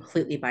was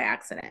completely by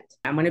accident.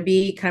 I'm going to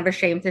be kind of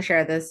ashamed to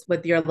share this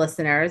with your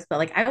listeners, but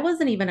like I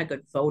wasn't even a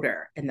good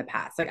voter in the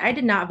past. Like I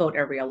did not vote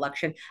every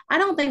election. I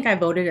don't think I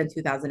voted in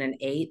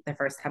 2008, the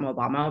first time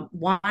Obama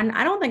won.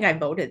 I don't think I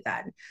voted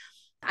then.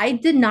 I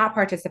did not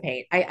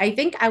participate. I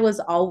think I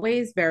was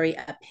always very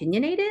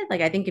opinionated.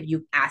 Like, I think if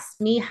you asked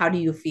me, how do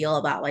you feel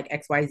about like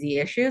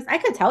XYZ issues, I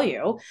could tell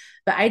you,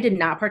 but I did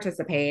not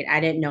participate.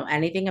 I didn't know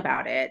anything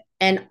about it.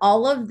 And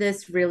all of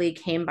this really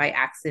came by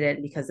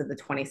accident because of the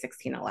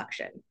 2016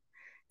 election.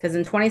 Because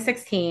in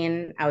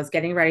 2016, I was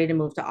getting ready to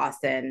move to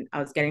Austin. I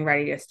was getting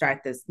ready to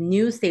start this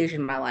new stage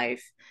in my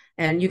life.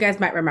 And you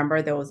guys might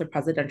remember there was a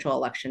presidential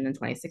election in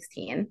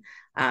 2016.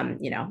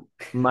 You know,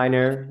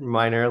 Minor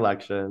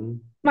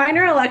election.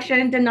 minor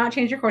election did not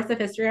change the course of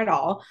history at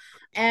all.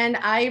 And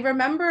I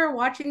remember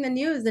watching the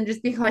news and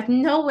just being like,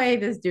 no way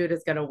this dude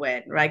is going to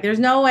win. Right. There's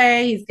no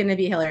way he's going to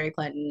be Hillary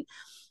Clinton.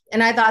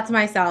 And I thought to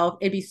myself,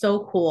 it'd be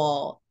so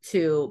cool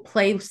to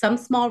play some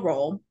small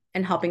role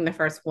in helping the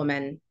first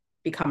woman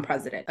become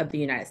president of the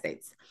United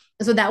States.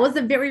 And so that was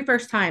the very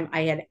first time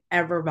I had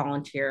ever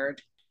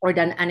volunteered or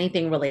done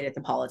anything related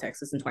to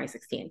politics, was in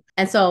 2016.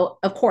 And so,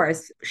 of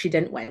course, she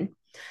didn't win.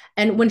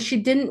 And when she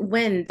didn't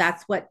win,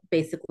 that's what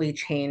basically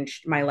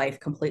changed my life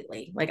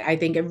completely. Like, I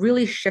think it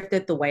really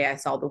shifted the way I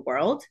saw the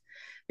world,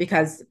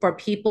 because for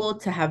people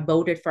to have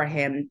voted for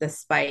him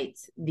despite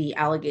the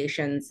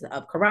allegations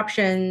of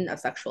corruption, of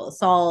sexual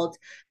assault,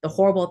 the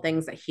horrible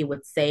things that he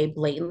would say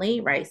blatantly,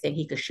 right? Saying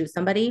he could shoot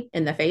somebody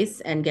in the face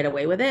and get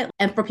away with it.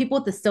 And for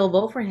people to still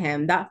vote for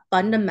him, that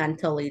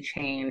fundamentally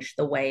changed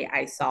the way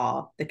I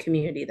saw the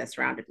community that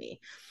surrounded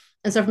me.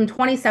 And so from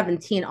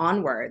 2017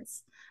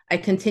 onwards, I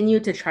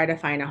continued to try to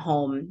find a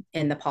home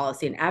in the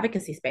policy and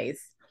advocacy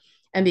space.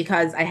 And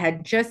because I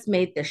had just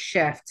made the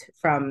shift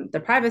from the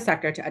private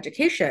sector to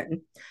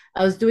education,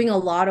 I was doing a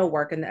lot of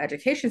work in the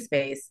education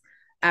space,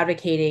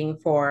 advocating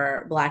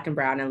for Black and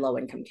Brown and low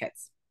income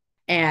kids.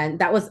 And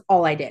that was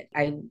all I did.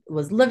 I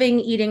was living,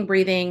 eating,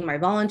 breathing, my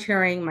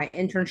volunteering, my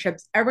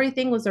internships,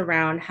 everything was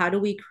around how do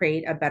we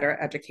create a better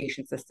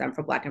education system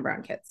for Black and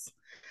Brown kids.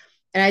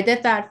 And I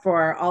did that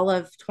for all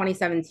of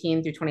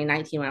 2017 through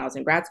 2019 when I was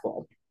in grad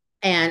school.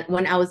 And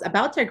when I was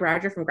about to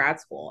graduate from grad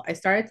school, I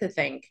started to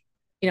think,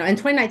 in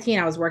 2019,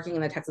 I was working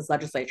in the Texas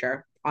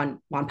legislature on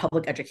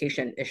public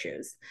education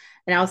issues.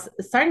 And I was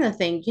starting to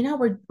think,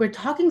 we're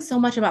talking so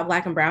much about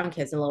Black and Brown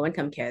kids and low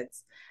income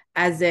kids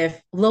as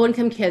if low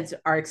income kids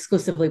are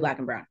exclusively Black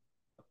and Brown.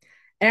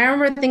 And I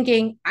remember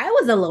thinking, I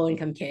was a low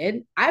income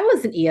kid. I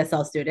was an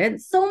ESL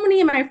student. So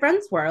many of my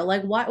friends were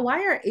like, why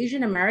are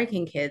Asian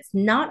American kids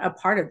not a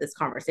part of this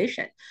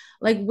conversation?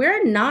 Like,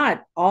 we're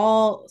not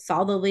all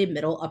solidly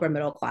upper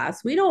middle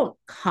class. We don't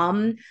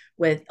come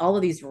with all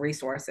of these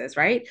resources,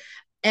 right?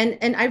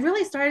 And I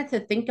really started to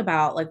think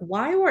about, like,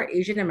 why were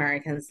Asian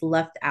Americans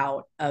left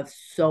out of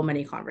so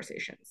many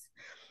conversations?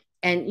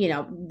 And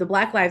the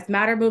Black Lives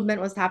Matter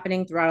movement was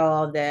happening throughout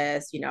all of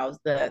this.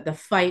 The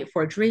fight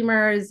for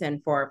dreamers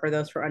and for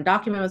those who are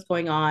undocumented was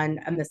going on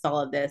amidst all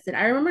of this. And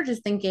I remember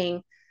just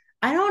thinking,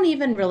 I don't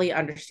even really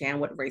understand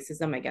what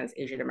racism against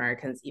Asian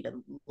Americans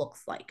even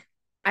looks like.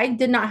 I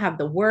did not have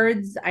the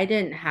words. I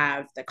didn't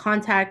have the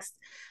context.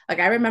 Like,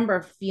 I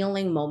remember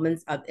feeling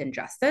moments of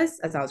injustice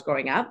as I was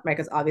growing up, right?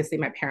 Because obviously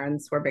my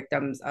parents were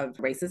victims of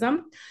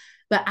racism,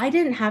 but I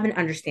didn't have an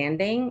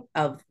understanding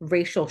of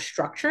racial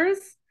structures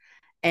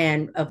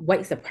and of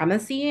white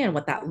supremacy and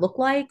what that looked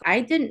like. I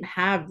didn't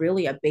have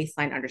really a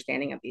baseline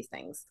understanding of these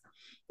things.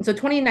 And so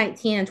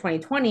 2019 and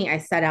 2020, I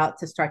set out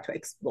to start to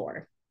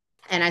explore.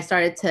 And I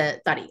started to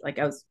study. Like,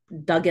 I was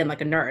dug in like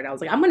a nerd. I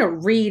was like, I'm going to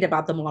read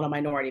about the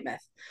mono-minority myth.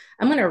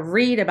 I'm going to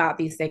read about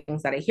these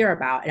things that I hear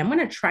about, and I'm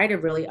going to try to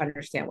really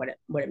understand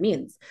what it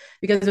means.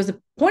 Because there's a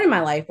point in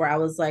my life where I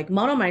was like,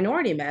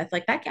 mono-minority myth,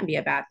 like, that can't be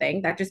a bad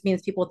thing. That just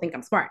means people think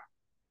I'm smart.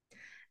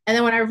 And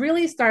then when I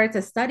really started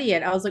to study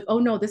it, I was like, oh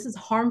no, this is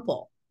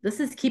harmful. This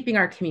is keeping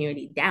our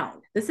community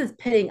down. This is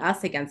pitting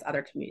us against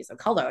other communities of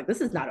color. Like,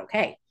 this is not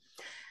okay.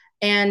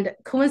 And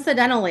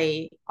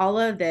coincidentally, all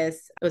of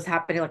this was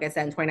happening, like I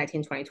said, in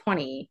 2019,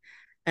 2020.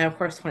 And of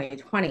course,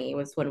 2020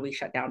 was when we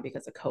shut down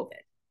because of COVID.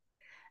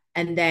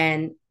 And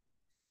then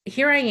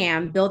here I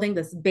am building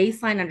this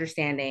baseline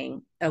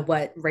understanding of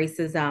what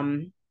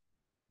racism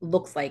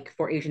looks like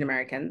for Asian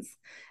Americans,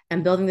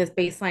 and building this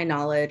baseline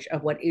knowledge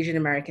of what Asian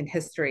American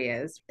history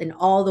is, in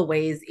all the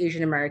ways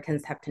Asian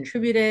Americans have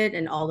contributed,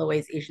 and all the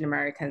ways Asian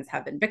Americans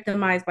have been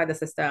victimized by the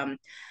system.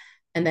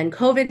 And then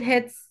COVID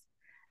hits,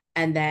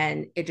 and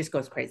then it just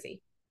goes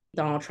crazy.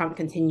 Donald Trump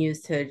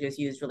continues to just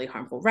use really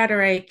harmful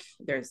rhetoric.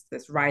 There's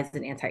this rise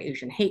in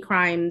anti-Asian hate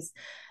crimes.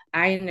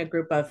 I and a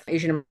group of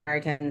Asian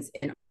Americans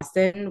in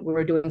Austin, we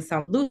were doing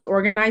some loose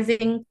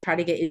organizing, try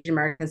to get Asian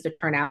Americans to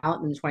turn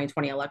out in the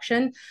 2020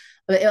 election.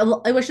 But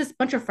it was just a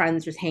bunch of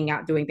friends just hanging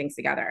out, doing things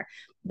together.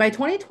 By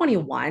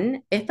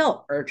 2021, it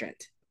felt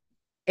urgent.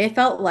 It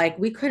felt like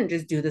we couldn't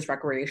just do this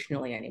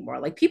recreationally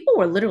anymore. Like, people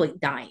were literally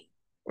dying,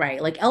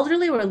 right? Like,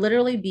 elderly were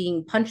literally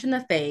being punched in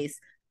the face,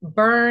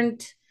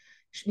 burned,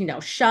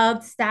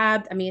 shoved,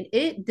 stabbed. I mean,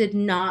 it did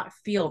not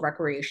feel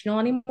recreational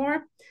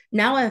anymore.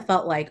 Now I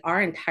felt like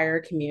our entire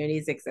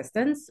community's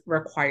existence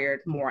required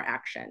more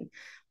action.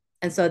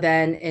 And so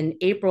then in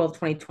April of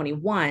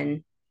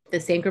 2021, the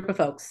same group of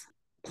folks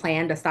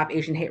planned a Stop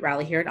Asian Hate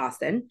rally here in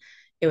Austin.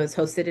 It was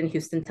hosted in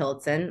Houston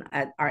Tillotson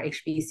at our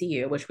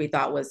HBCU, which we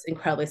thought was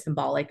incredibly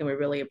symbolic, and we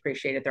really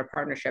appreciated their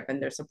partnership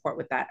and their support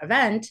with that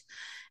event.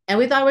 And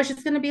we thought it was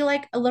just going to be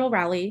like a little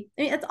rally.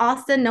 I mean, it's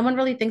Austin. No one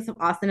really thinks of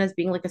Austin as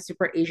being like a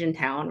super Asian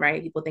town,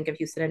 right? People think of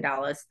Houston and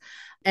Dallas.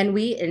 And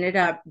we ended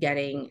up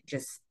getting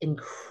just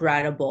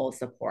incredible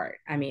support.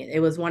 I mean, it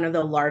was one of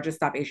the largest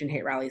Stop Asian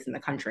Hate rallies in the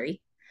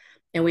country.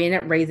 And we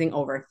ended up raising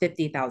over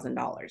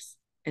 $50,000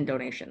 in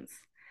donations.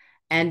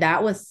 And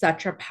that was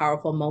such a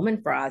powerful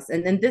moment for us.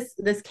 And then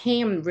this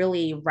came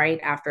really right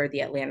after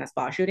the Atlanta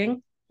spa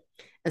shooting.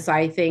 And so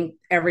I think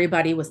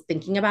everybody was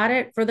thinking about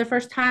it for the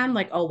first time,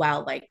 like, oh,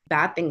 wow, like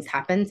bad things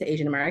happen to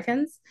Asian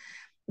Americans.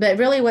 But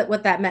really,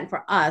 what that meant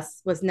for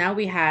us was now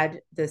we had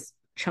this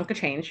chunk of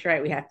change,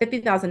 right? We had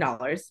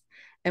 $50,000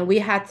 and we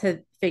had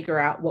to figure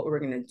out what we were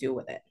going to do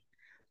with it.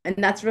 And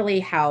that's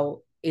really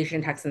how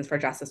Asian Texans for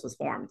Justice was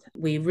formed.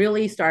 We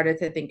really started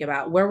to think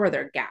about where were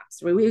there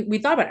gaps. We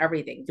thought about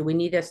everything. Do we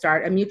need to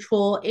start a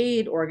mutual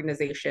aid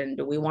organization?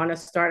 Do we want to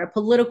start a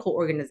political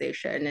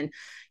organization? And,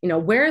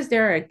 where is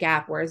there a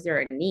gap? Where is there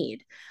a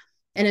need?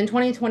 And in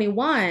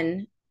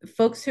 2021,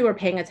 folks who are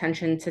paying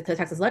attention to the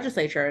Texas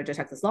legislature, to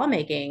Texas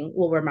lawmaking,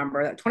 will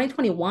remember that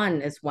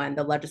 2021 is when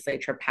the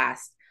legislature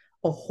passed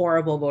a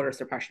horrible voter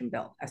suppression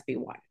bill,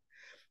 SB1.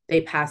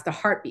 They passed a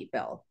heartbeat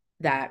bill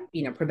that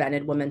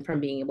prevented women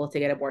from being able to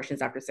get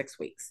abortions after 6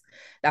 weeks.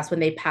 That's when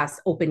they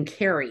passed open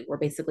carry, where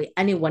basically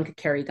anyone could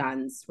carry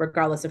guns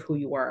regardless of who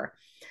you were.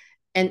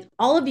 And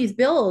all of these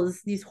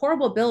bills, these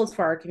horrible bills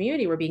for our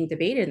community, were being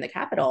debated in the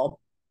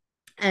Capitol.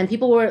 And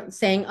people were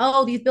saying,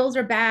 oh, these bills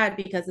are bad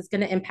because it's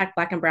going to impact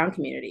Black and brown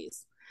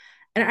communities.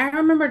 And I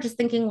remember just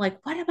thinking, like,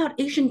 what about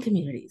Asian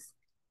communities?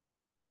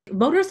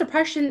 Voter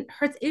suppression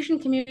hurts Asian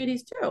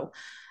communities too,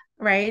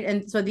 right?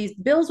 And so these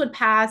bills would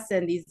pass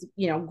and these,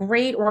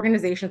 great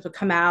organizations would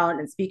come out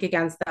and speak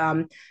against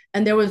them.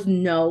 And there was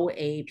no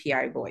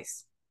AAPI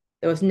voice.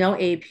 There was no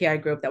AAPI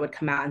group that would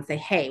come out and say,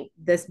 hey,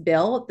 this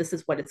bill, this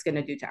is what it's going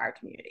to do to our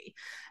community.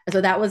 And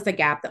so that was the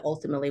gap that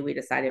ultimately we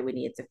decided we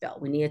needed to fill.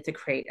 We needed to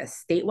create a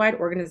statewide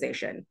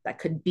organization that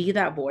could be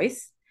that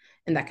voice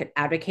and that could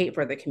advocate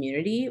for the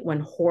community when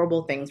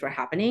horrible things were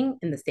happening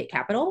in the state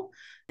capitol.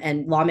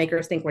 And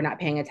lawmakers think we're not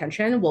paying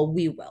attention. Well,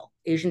 we will.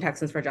 Asian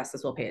Texans for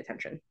Justice will pay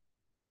attention.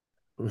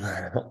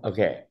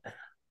 Okay.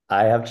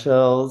 I have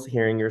chills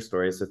hearing your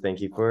story, so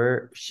thank you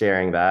for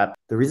sharing that.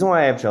 The reason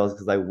why I have chills is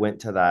because I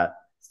went to that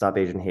Stop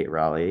Asian Hate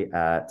rally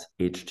at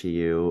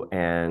HTU,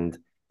 and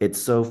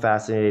it's so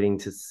fascinating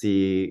to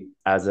see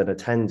as an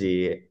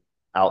attendee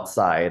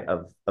outside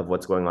of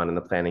what's going on in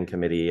the planning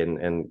committee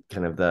and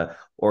kind of the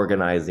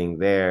organizing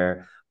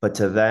there, but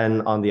to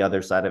then on the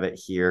other side of it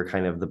hear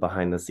kind of the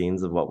behind the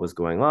scenes of what was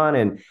going on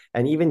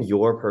and even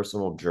your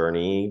personal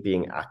journey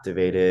being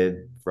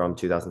activated from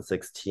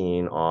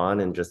 2016 on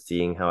and just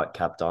seeing how it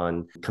kept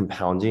on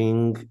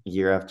compounding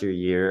year after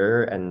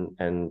year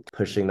and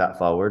pushing that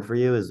forward for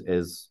you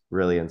is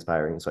really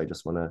inspiring. So I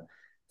just want to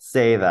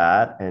say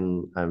that,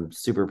 and I'm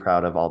super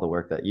proud of all the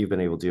work that you've been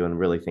able to do and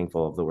really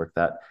thankful of the work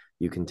that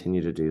you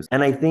continue to do.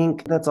 And I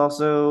think that's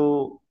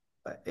also,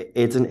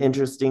 it's an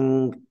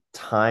interesting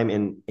time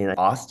in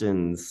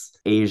Austin's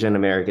Asian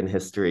American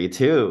history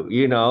too.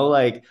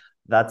 Like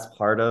that's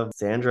part of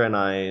Sandra and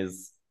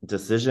I's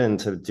decision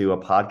to do a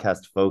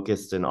podcast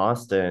focused in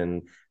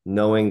Austin,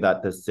 knowing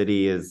that the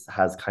city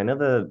has kind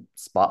of a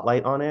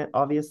spotlight on it,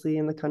 obviously,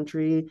 in the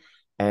country.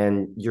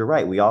 And you're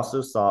right, we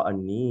also saw a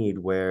need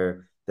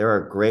where there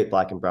are great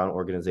Black and brown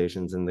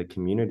organizations in the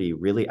community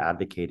really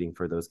advocating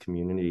for those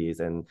communities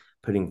and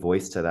putting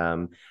voice to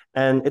them.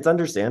 And it's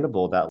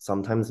understandable that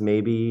sometimes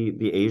maybe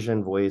the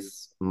Asian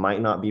voice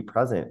might not be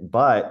present,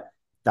 but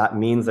that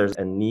means there's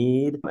a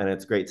need. And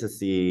it's great to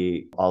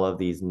see all of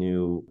these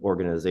new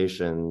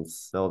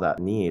organizations fill that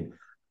need.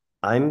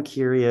 I'm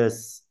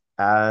curious,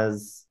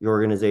 as your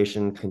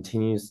organization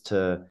continues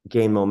to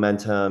gain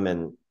momentum,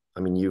 and I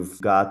mean, you've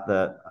got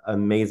the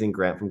amazing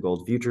grant from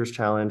Gold Futures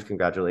Challenge.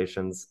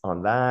 Congratulations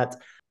on that.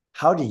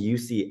 How do you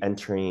see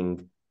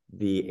entering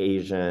the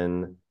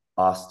Asian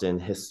Austin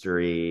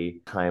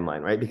history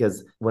timeline, right?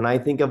 Because when I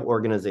think of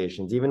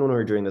organizations, even when we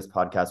were doing this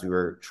podcast, we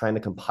were trying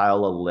to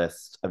compile a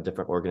list of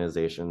different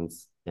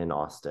organizations in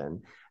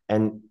Austin.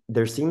 And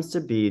there seems to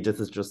be,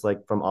 just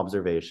like from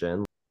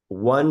observation,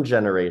 one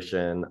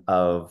generation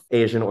of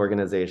Asian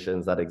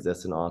organizations that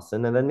exist in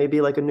Austin, and then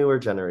maybe like a newer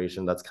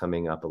generation that's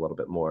coming up a little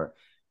bit more.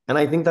 And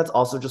I think that's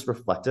also just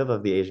reflective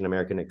of the Asian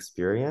American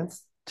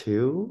experience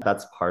too.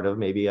 That's part of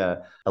maybe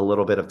a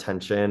little bit of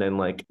tension and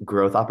like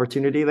growth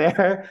opportunity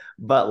there.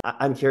 But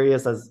I'm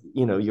curious, as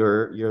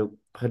you're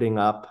putting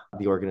up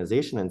the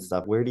organization and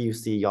stuff, where do you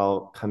see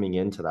y'all coming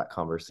into that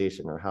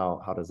conversation, or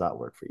how does that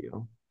work for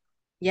you?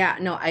 Yeah,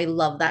 no, I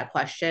love that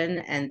question.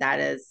 And that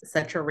is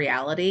such a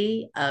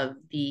reality of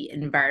the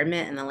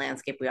environment and the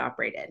landscape we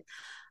operate in.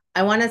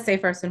 I want to say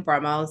first and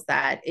foremost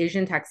that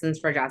Asian Texans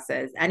for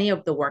Justice, any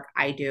of the work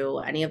I do,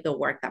 any of the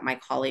work that my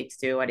colleagues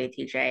do at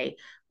ATJ,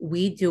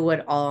 we do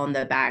it all on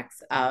the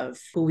backs of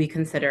who we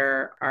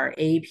consider our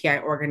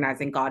AAPI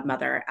organizing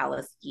godmother,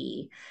 Alice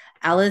Yee.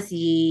 Alice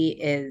Yee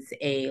is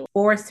a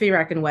force to be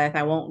reckoned with.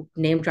 I won't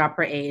name drop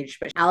her age,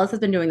 but Alice has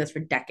been doing this for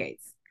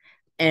decades.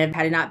 And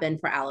had it not been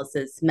for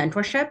Alice's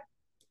mentorship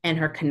and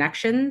her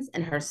connections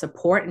and her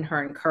support and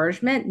her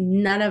encouragement,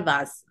 none of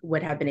us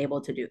would have been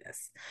able to do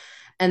this.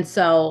 And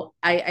so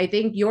I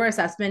think your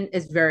assessment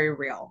is very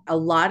real. A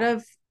lot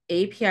of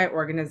API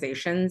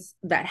organizations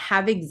that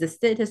have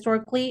existed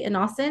historically in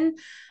Austin,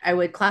 I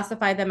would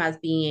classify them as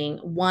being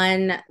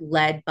one,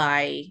 led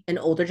by an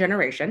older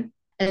generation,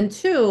 and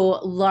two,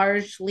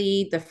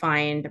 largely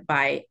defined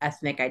by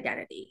ethnic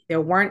identity.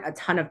 There weren't a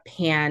ton of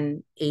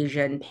pan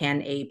Asian,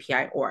 pan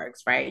API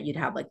orgs, right? You'd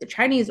have like the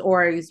Chinese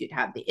orgs, you'd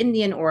have the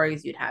Indian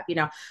orgs, you'd have,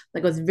 like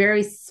it was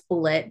very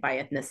split by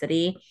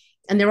ethnicity.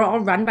 And they were all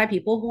run by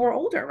people who were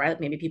older, right?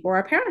 Maybe people were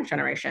our parents'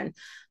 generation.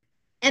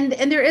 And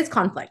there is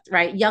conflict,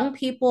 right? Young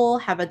people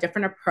have a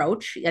different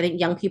approach. I think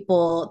young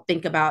people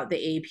think about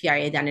the API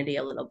identity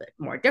a little bit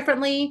more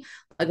differently.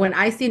 Like when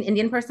I see an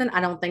Indian person, I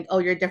don't think, oh,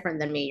 you're different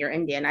than me, you're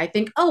Indian. I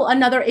think, oh,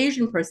 another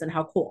Asian person,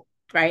 how cool,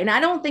 right? And I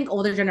don't think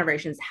older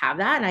generations have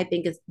that. And I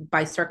think it's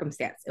by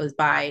circumstance. It was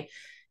by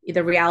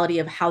the reality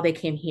of how they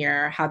came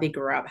here, how they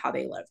grew up, how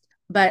they lived.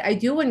 But I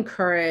do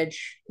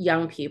encourage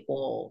young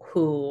people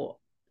who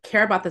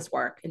care about this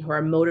work and who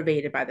are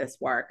motivated by this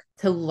work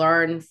to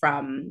learn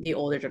from the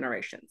older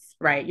generations,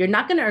 right? You're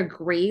not going to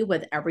agree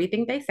with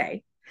everything they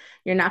say.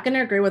 You're not going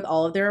to agree with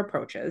all of their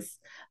approaches.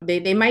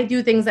 They might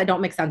do things that don't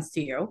make sense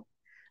to you,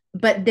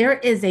 but there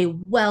is a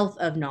wealth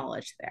of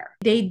knowledge there.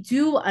 They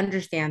do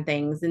understand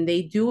things and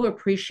they do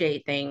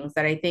appreciate things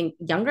that I think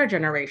younger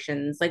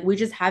generations, like we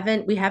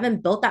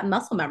haven't built that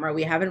muscle memory.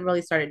 We haven't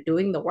really started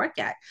doing the work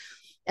yet.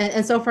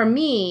 And so for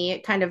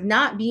me, kind of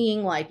not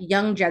being like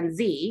young Gen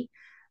Z,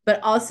 but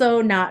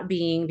also not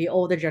being the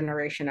older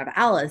generation of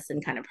Alice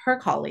and kind of her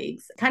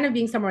colleagues, kind of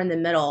being somewhere in the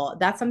middle,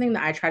 that's something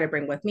that I try to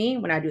bring with me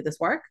when I do this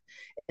work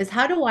is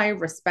how do I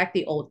respect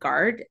the old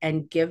guard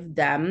and give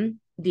them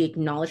the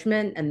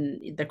acknowledgement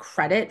and the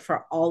credit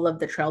for all of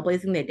the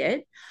trailblazing they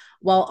did,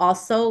 while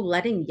also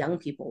letting young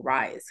people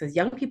rise because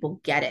young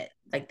people get it.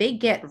 Like they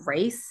get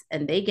race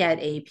and they get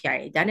API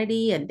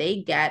identity and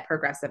they get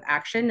progressive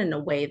action in a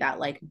way that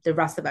like the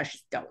rest of us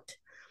just don't.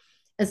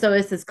 And so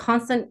it's this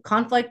constant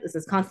conflict, it's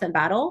this constant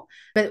battle,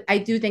 but I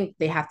do think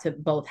they have to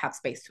both have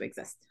space to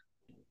exist.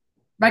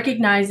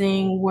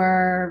 Recognizing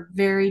we're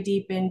very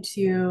deep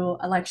into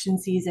election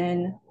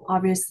season.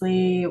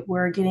 Obviously,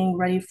 we're getting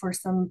ready for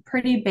some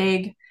pretty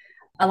big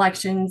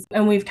elections,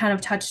 and we've kind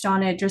of touched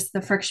on it, just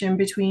the friction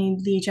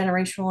between the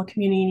generational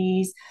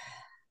communities.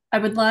 I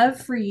would love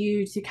for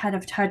you to kind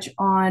of touch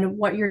on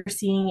what you're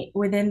seeing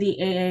within the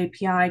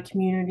AAPI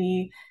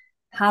community,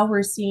 how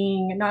we're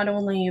seeing not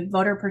only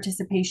voter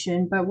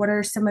participation, but what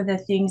are some of the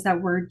things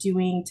that we're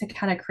doing to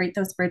kind of create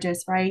those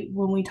bridges, right?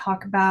 When we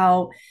talk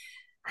about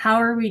how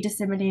are we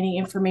disseminating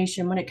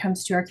information when it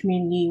comes to our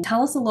community?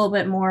 Tell us a little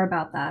bit more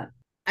about that.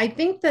 I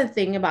think the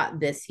thing about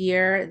this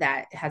year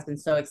that has been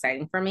so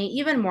exciting for me,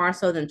 even more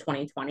so than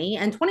 2020,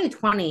 and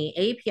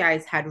 2020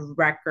 APIs had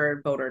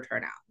record voter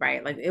turnout,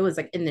 right? Like it was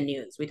like in the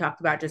news. We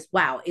talked about just,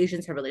 wow,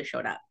 Asians have really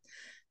showed up.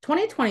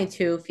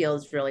 2022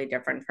 feels really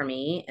different for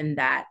me in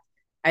that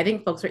I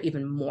think folks are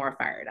even more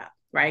fired up,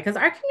 right? Because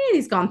our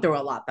community's gone through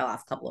a lot the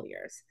last couple of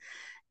years.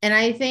 And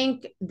I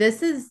think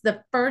this is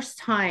the first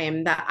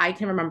time that I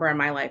can remember in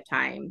my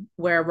lifetime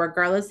where,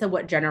 regardless of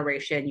what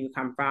generation you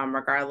come from,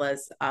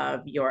 regardless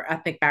of your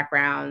ethnic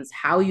backgrounds,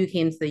 how you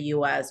came to the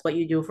US, what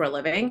you do for a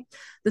living,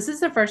 this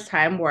is the first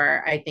time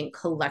where I think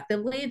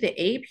collectively the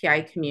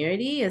API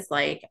community is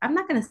like, I'm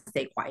not going to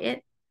stay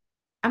quiet.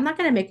 I'm not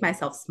going to make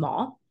myself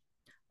small.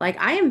 Like,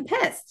 I am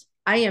pissed.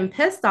 I am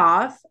pissed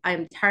off.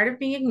 I'm tired of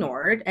being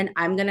ignored, and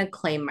I'm going to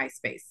claim my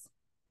space.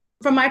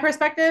 From my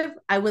perspective,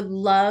 I would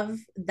love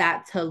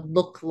that to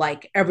look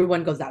like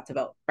everyone goes out to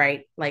vote,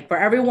 right? Like for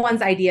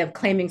everyone's idea of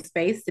claiming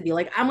space to be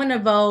like, I'm going to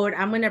vote,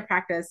 I'm going to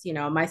practice,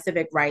 my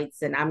civic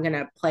rights, and I'm going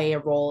to play a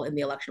role in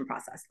the election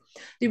process.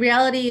 The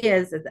reality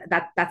is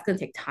that that's going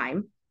to take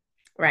time,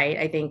 right?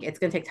 I think it's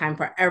going to take time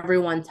for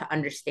everyone to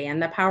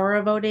understand the power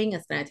of voting.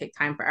 It's going to take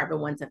time for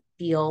everyone to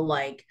feel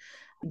like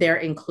they're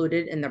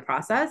included in the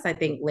process. I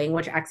think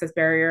language access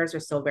barriers are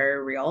still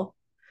very real.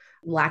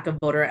 Lack of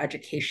voter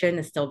education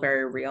is still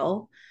very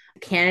real.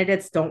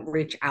 Candidates don't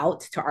reach out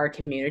to our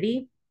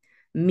community.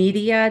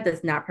 Media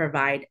does not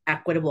provide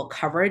equitable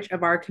coverage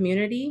of our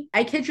community.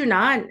 I kid you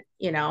not,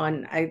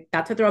 and I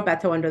got to throw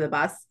Beto under the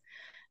bus,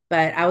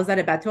 but I was at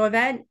a Beto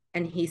event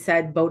and he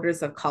said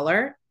voters of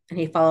color, and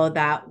he followed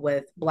that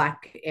with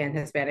Black and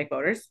Hispanic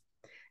voters.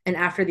 And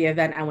after the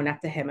event, I went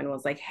up to him and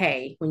was like,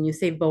 hey, when you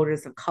say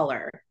voters of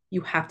color,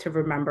 you have to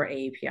remember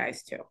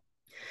AAPIs too.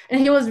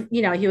 And he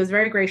was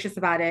very gracious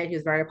about it. He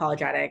was very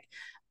apologetic.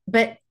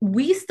 But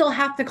we still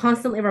have to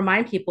constantly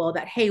remind people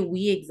that, hey,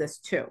 we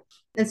exist too.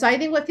 And so I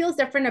think what feels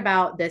different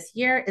about this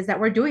year is that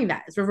we're doing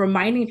that, is we're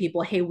reminding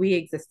people, hey, we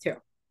exist too.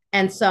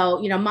 And so,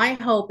 my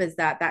hope is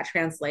that that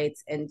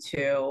translates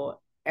into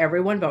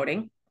everyone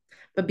voting.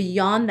 But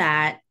beyond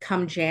that,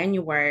 come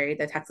January,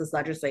 the Texas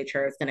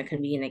legislature is going to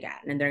convene again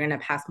and they're going to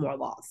pass more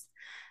laws.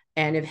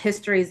 And if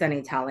history is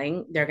any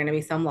telling, there are going to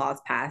be some laws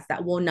passed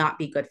that will not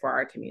be good for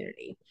our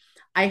community.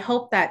 I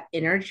hope that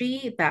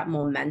energy, that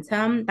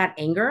momentum, that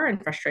anger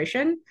and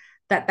frustration,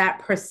 that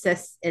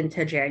persists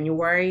into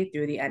January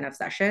through the end of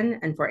session,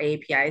 and for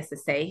AAPIs to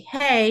say,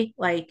 hey,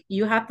 like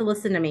you have to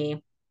listen to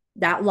me.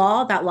 That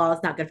law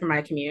is not good for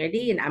my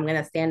community. And I'm going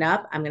to stand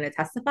up. I'm going to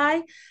testify.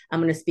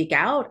 I'm going to speak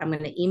out. I'm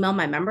going to email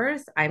my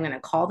members. I'm going to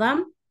call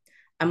them.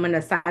 I'm going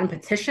to sign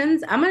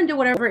petitions. I'm going to do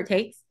whatever it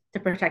takes to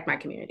protect my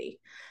community.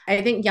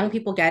 I think young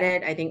people get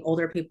it. I think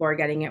older people are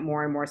getting it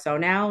more and more so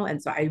now.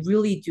 And so I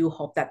really do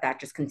hope that that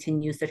just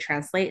continues to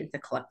translate into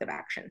collective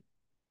action.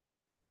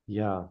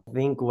 Yeah, I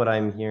think what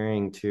I'm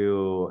hearing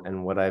too,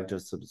 and what I've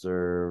just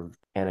observed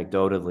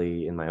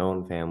anecdotally in my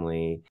own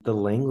family, the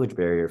language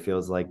barrier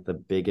feels like the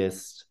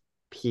biggest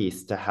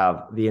piece to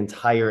have the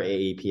entire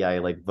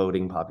AAPI like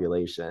voting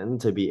population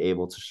to be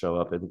able to show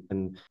up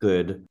in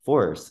good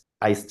force.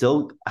 I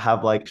still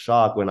have like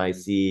shock when I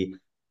see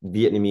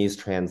Vietnamese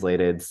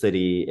translated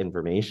city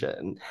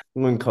information.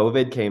 When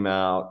COVID came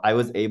out, I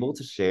was able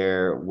to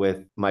share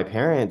with my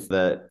parents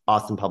the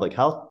Austin Public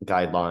Health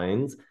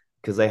guidelines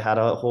because they had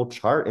a whole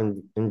chart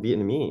in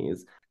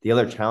Vietnamese. The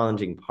other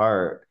challenging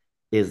part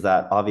is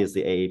that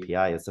obviously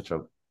AAPI is such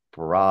a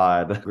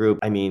broad group.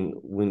 I mean,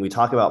 when we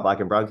talk about Black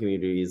and Brown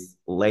communities,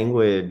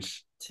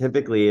 language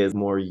typically is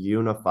more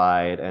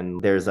unified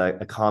and there's a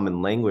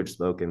common language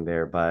spoken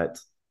there. But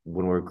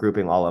when we're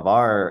grouping all of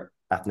our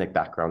ethnic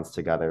backgrounds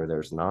together,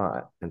 there's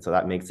not. And so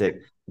that makes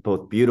it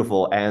both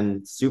beautiful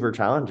and super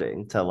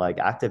challenging to like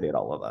activate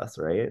all of us,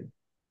 right?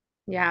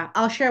 Yeah,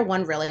 I'll share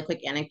one really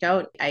quick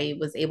anecdote. I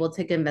was able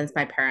to convince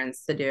my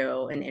parents to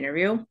do an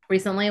interview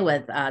recently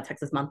with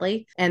Texas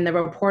Monthly. And the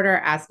reporter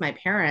asked my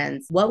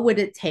parents, what would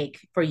it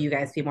take for you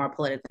guys to be more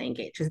politically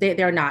engaged? Because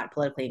they're not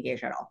politically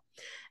engaged at all.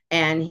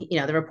 And,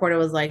 the reporter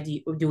was like,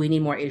 do we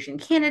need more Asian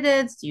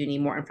candidates? Do you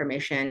need more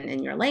information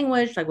in your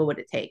language? Like, what would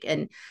it take?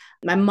 And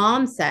my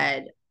mom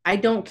said, I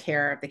don't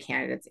care if the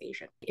candidate's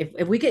Asian.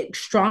 If we get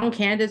strong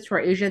candidates who are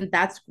Asian,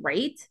 that's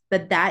great.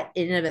 But that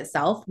in and of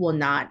itself will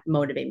not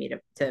motivate me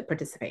to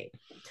participate.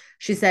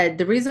 She said,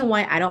 the reason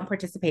why I don't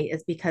participate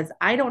is because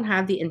I don't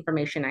have the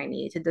information I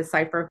need to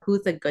decipher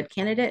who's a good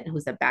candidate and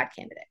who's a bad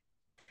candidate.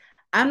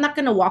 I'm not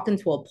going to walk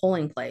into a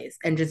polling place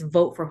and just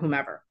vote for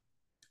whomever.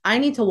 I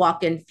need to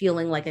walk in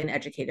feeling like an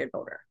educated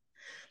voter.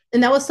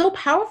 And that was so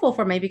powerful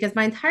for me because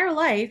my entire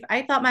life,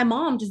 I thought my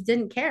mom just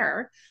didn't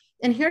care.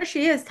 And here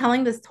she is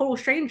telling this total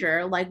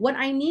stranger, like, what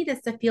I need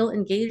is to feel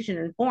engaged and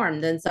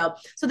informed. And so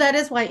that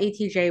is why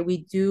ATJ,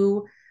 we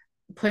do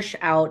push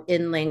out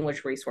in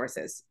language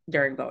resources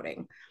during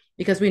voting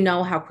because we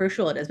know how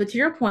crucial it is. But to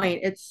your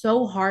point, it's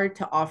so hard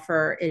to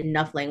offer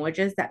enough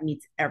languages that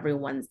meets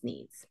everyone's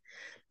needs.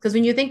 Because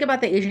when you think about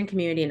the Asian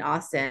community in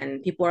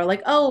Austin, people are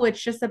like, oh,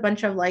 it's just a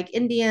bunch of like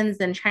Indians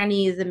and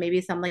Chinese and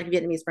maybe some like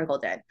Vietnamese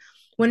sprinkled in.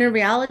 When in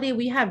reality,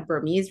 we have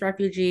Burmese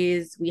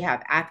refugees, we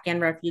have Afghan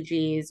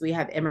refugees, we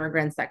have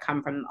immigrants that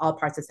come from all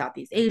parts of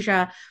Southeast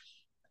Asia.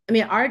 I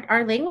mean,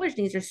 our language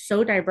needs are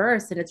so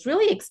diverse and it's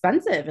really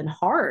expensive and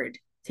hard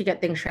to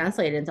get things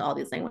translated into all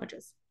these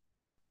languages.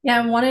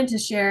 Yeah, I wanted to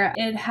share.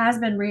 It has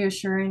been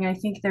reassuring. I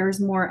think there's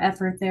more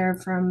effort there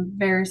from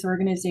various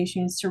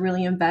organizations to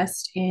really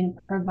invest in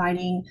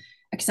providing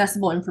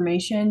accessible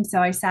information.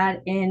 So I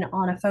sat in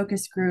on a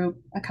focus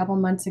group a couple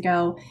months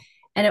ago,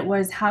 and it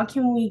was how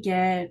can we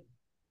get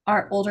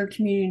our older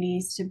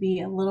communities to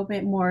be a little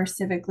bit more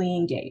civically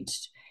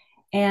engaged?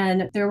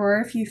 And there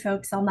were a few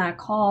folks on that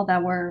call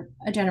that were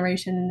a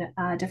generation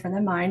different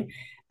than mine,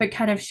 but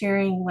kind of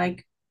sharing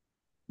like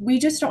we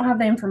just don't have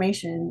the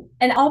information.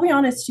 And I'll be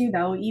honest too,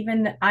 though,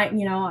 even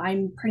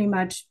I'm pretty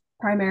much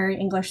primary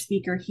English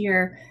speaker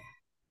here.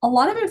 A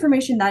lot of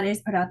information that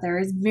is put out there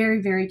is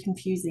very, very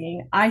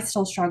confusing. I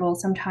still struggle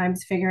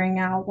sometimes figuring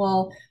out,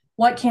 well,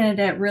 what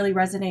candidate really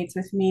resonates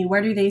with me?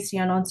 Where do they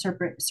stand on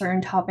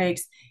certain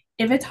topics?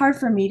 If it's hard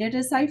for me to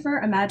decipher,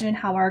 imagine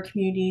how our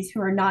communities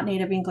who are not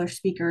native English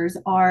speakers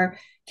are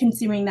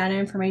consuming that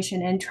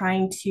information and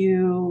trying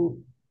to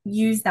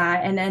use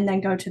that and then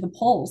go to the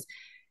polls.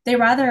 They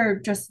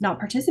rather just not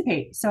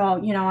participate. So,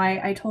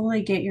 I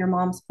totally get your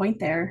mom's point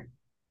there.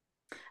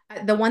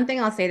 The one thing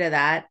I'll say to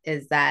that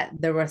is that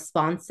the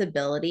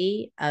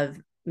responsibility of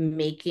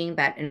making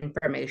that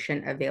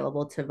information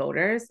available to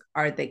voters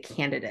are the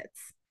candidates.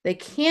 The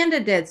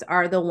candidates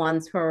are the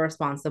ones who are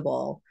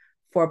responsible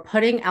for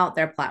putting out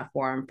their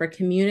platform, for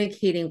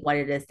communicating what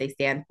it is they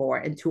stand for,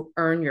 and to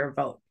earn your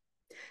vote.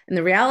 And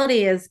the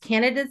reality is,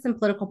 candidates and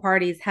political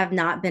parties have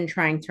not been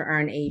trying to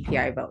earn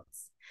API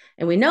votes.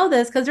 And we know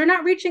this because they're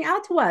not reaching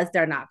out to us.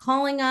 They're not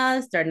calling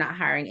us. They're not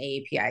hiring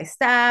AAPI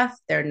staff.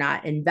 They're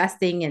not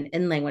investing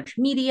in language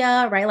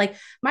media, right? Like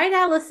my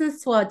dad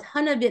listens to a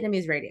ton of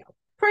Vietnamese radio.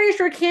 Pretty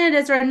sure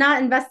candidates are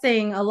not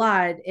investing a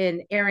lot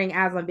in airing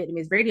ads on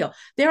Vietnamese radio.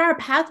 There are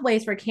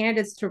pathways for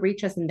candidates to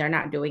reach us and they're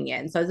not doing it.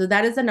 And so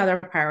that is another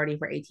priority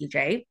for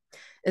ATJ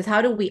is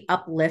how do we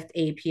uplift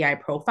API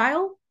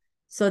profile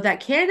so that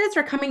candidates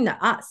are coming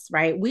to us,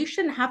 right? We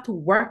shouldn't have to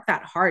work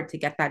that hard to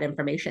get that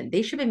information.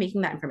 They should be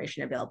making that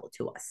information available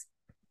to us.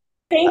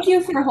 Thank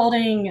you for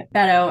holding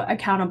Beto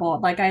accountable.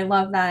 Like I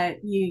love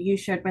that you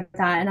shared with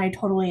that, and I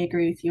totally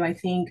agree with you. I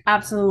think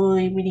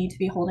absolutely we need to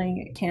be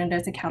holding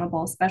candidates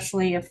accountable,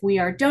 especially if we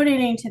are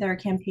donating to their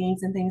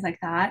campaigns and things like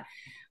that.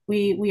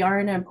 We are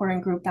an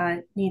important group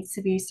that needs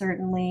to be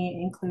certainly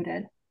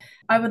included.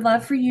 I would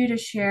love for you to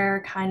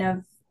share kind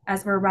of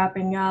as we're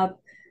wrapping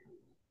up,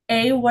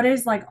 A, what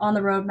is like on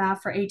the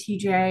roadmap for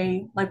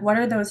ATJ? Like, what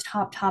are those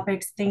top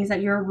topics, things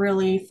that you're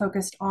really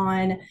focused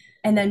on?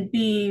 And then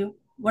B,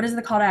 what is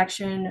the call to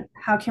action?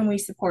 How can we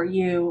support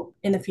you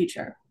in the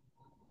future?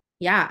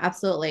 Yeah,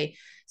 absolutely.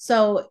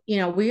 So,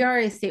 we are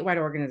a statewide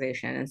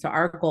organization. And so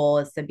our goal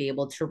is to be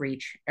able to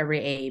reach every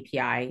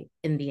AAPI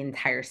in the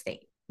entire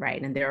state,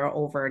 right? And there are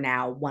over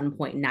now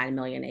 1.9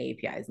 million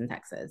AAPIs in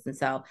Texas. And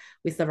so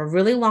we still have a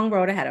really long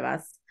road ahead of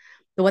us.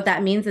 But what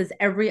that means is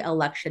every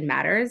election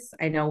matters.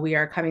 I know we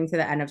are coming to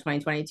the end of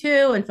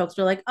 2022 and folks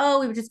are like,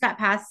 oh, we just got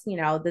past,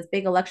 this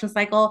big election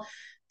cycle.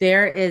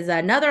 There is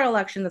another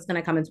election that's going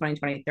to come in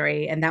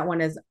 2023, and that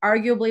one is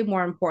arguably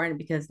more important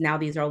because now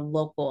these are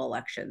local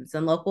elections,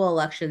 and local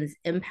elections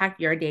impact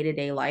your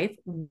day-to-day life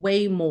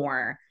way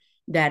more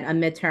than a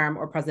midterm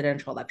or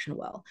presidential election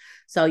will.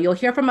 So you'll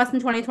hear from us in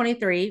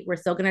 2023. We're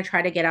still going to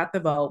try to get out the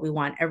vote. We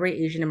want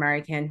every Asian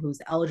American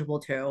who's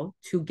eligible to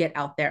get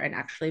out there and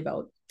actually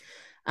vote.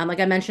 Like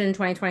I mentioned,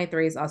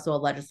 2023 is also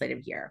a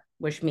legislative year,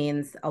 which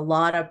means a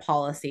lot of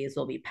policies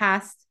will be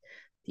passed.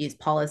 These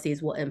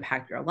policies will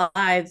impact your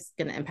lives,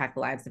 going to impact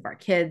the lives of our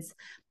kids.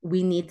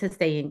 We need to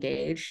stay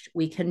engaged.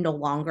 We can no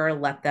longer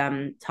let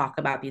them talk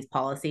about these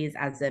policies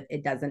as if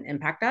it doesn't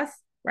impact us,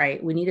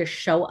 right? We need to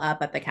show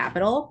up at the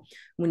Capitol.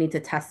 We need to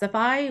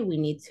testify. We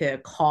need to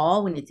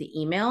call. We need to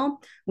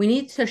email. We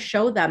need to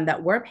show them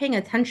that we're paying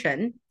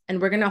attention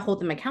and we're going to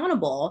hold them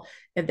accountable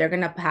if they're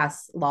going to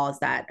pass laws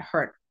that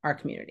hurt our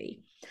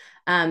community.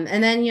 And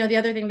then, the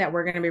other thing that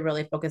we're going to be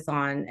really focused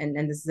on,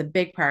 and this is a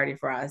big priority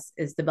for us,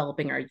 is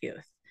developing our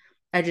youth.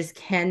 I just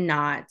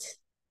cannot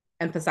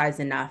emphasize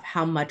enough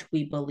how much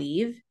we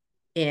believe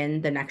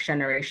in the next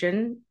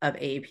generation of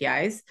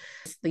AAPIs.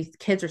 These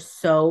kids are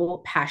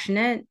so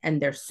passionate and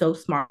they're so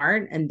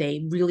smart and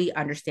they really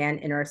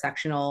understand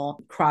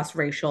intersectional,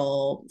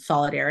 cross-racial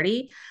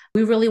solidarity.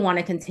 We really want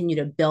to continue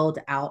to build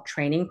out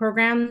training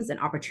programs and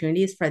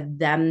opportunities for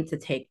them to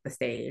take the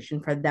stage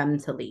and for them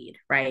to lead,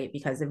 right?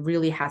 Because it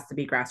really has to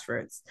be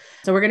grassroots.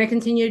 So we're going to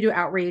continue to do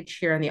outreach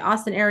here in the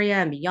Austin area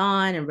and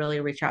beyond and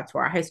really reach out to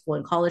our high school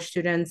and college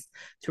students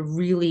to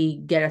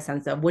really get a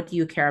sense of what do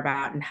you care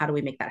about and how do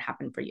we make that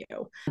happen for you.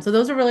 So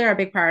those are really our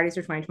big priorities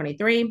for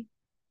 2023.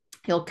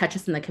 You'll catch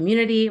us in the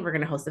community. We're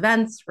going to host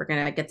events. We're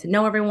going to get to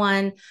know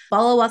everyone.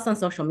 Follow us on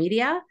social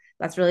media.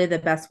 That's really the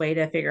best way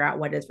to figure out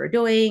what it is we're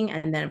doing.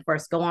 And then, of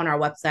course, go on our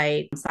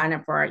website, sign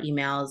up for our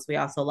emails. We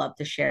also love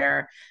to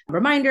share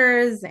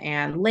reminders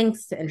and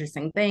links to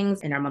interesting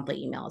things in our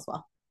monthly email as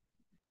well.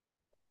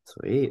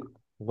 Sweet.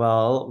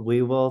 Well,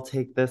 we will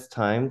take this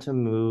time to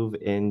move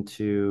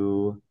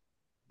into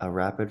a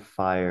rapid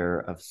fire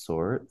of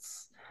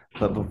sorts.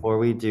 But before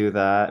we do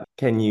that,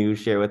 can you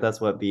share with us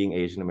what being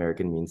Asian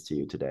American means to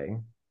you today?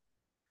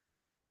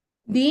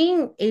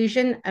 Being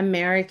Asian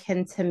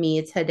American to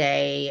me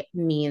today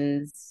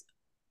means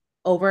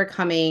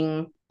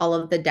overcoming all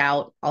of the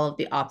doubt, all of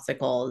the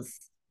obstacles,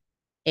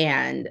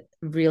 and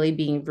really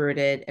being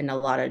rooted in a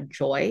lot of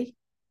joy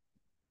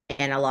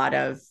and a lot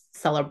of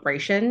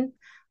celebration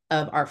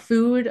of our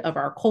food, of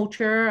our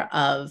culture,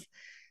 of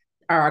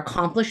our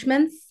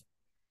accomplishments,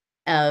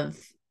 of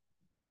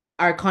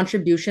our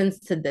contributions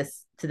to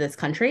this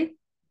country.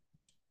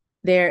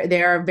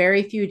 There are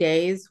very few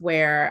days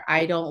where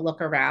I don't look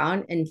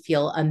around and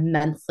feel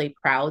immensely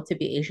proud to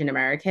be Asian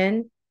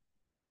American.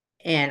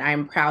 And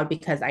I'm proud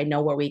because I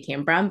know where we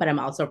came from, but I'm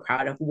also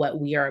proud of what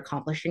we are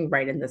accomplishing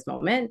right in this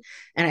moment.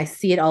 And I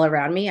see it all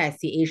around me. I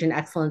see Asian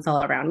excellence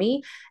all around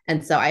me.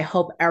 And so I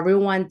hope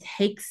everyone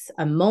takes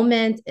a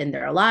moment in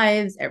their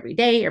lives every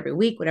day, every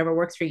week, whatever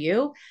works for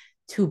you,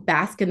 to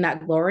bask in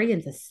that glory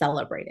and to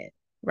celebrate it,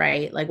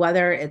 right? Like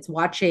whether it's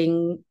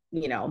watching,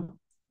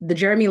 the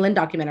Jeremy Lin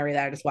documentary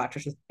that I just watched,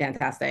 which was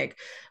fantastic,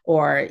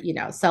 or,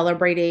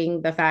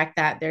 celebrating the fact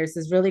that there's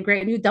this really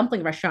great new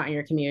dumpling restaurant in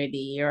your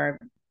community, or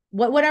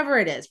whatever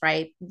it is,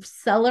 right?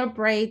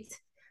 Celebrate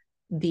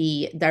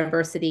the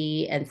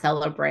diversity and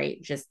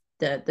celebrate just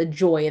the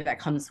joy that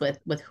comes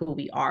with who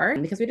we are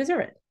because we deserve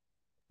it.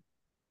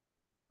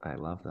 I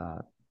love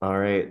that. All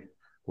right,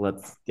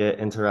 let's get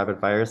into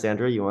rapid fire.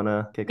 Sandra, you want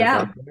to kick us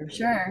Yeah, off?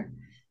 sure.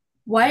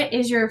 What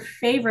is your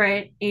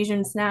favorite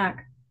Asian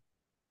snack?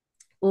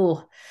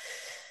 Oh,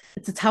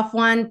 it's a tough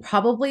one.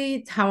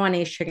 Probably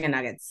Taiwanese chicken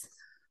nuggets.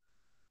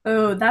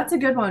 Oh, that's a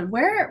good one.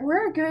 Where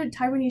are good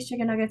Taiwanese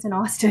chicken nuggets in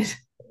Austin?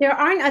 There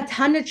aren't a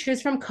ton to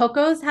choose from.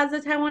 Coco's has the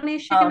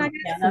Taiwanese chicken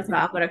nuggets. Yeah, That's so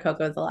I'll go to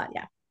Coco's a lot.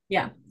 Yeah.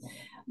 yeah.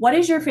 What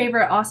is your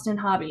favorite Austin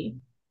hobby?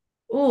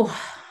 Oh,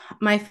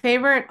 my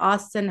favorite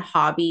Austin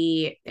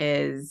hobby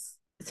is,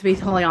 to be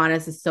totally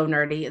honest, is so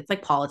nerdy. It's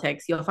like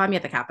politics. You'll find me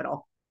at the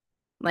Capitol.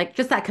 Like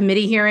just that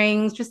committee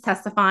hearings, just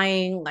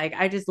testifying. Like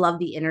I just love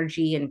the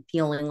energy and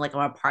feeling like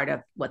I'm a part of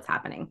what's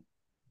happening.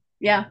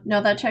 Yeah,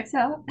 no, that checks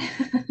out.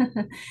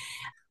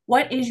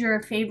 What is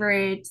your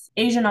favorite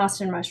Asian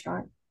Austin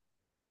restaurant?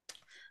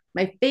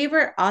 My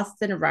favorite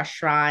Austin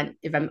restaurant,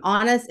 if I'm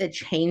honest, it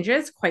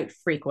changes quite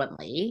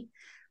frequently.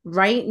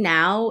 Right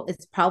now,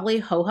 it's probably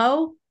Ho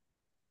Ho,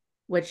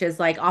 which is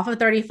like off of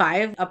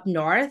 35 up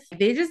north.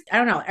 They just, I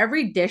don't know,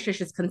 every dish is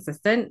just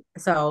consistent.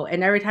 So,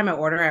 and every time I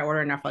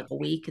order enough for like a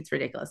week. It's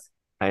ridiculous.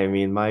 I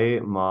mean, my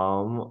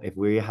mom, if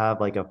we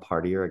have like a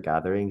party or a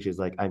gathering, she's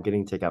like, I'm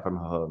getting takeout from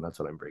home. That's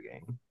what I'm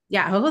bringing.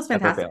 Yeah, Ho Ho's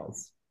Never fantastic.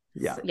 fails.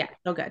 Yeah, Yeah,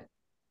 so good.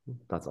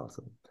 that's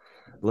awesome.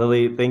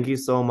 Lily, thank you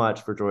so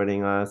much for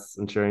joining us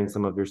and sharing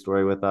some of your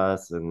story with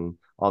us and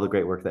all the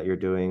great work that you're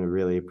doing. We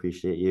really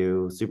appreciate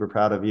you. Super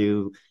proud of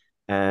you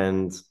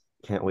and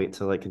can't wait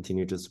to like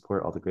continue to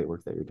support all the great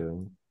work that you're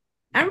doing.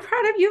 I'm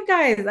proud of you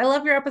guys. I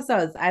love your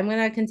episodes. I'm going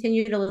to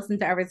continue to listen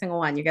to every single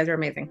one. You guys are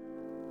amazing.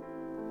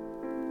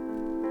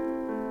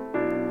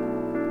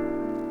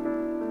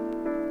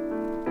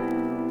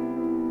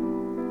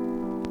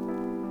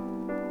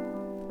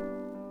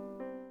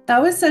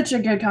 That was such a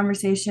good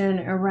conversation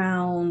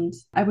around,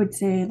 I would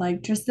say,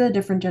 like just the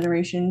different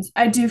generations.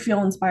 I do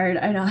feel inspired.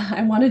 I know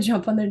I want to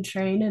jump on the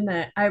train, and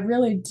that I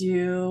really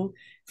do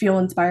feel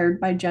inspired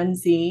by Gen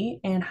Z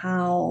and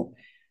how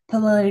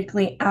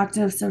politically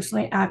active,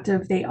 socially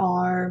active they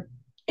are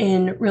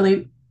in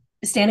really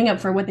standing up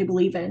for what they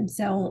believe in.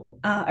 So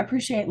I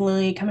appreciate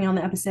Lily coming on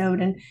the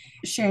episode and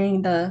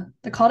sharing the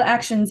call to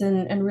actions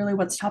and really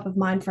what's top of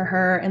mind for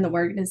her and the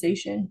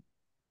organization.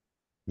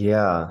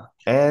 Yeah.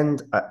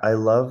 And I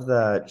love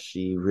that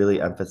she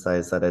really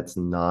emphasized that it's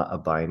not a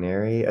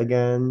binary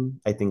again.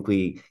 I think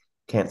we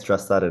can't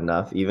stress that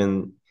enough,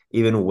 even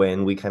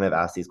when we kind of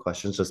ask these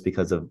questions just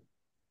because of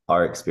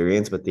our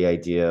experience with the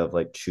idea of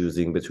like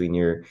choosing between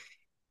your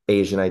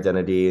Asian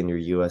identity and your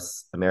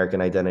US American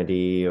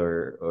identity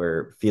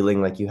or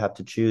feeling like you have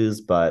to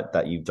choose, but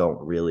that you don't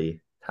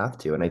really have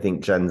to. And I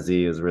think Gen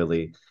Z is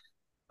really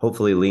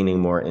hopefully leaning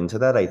more into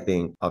that. I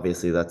think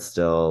obviously that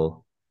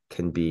still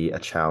can be a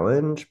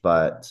challenge,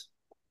 but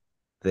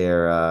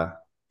their uh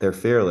their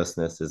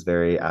fearlessness is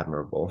very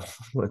admirable.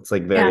 It's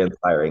like very Yeah.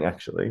 inspiring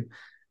actually.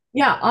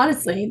 Yeah,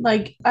 honestly,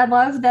 like I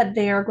love that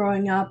they are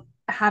growing up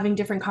having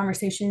different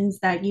conversations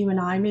that you and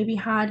I maybe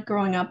had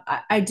growing up.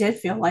 I did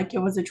feel like it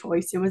was a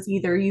choice. It was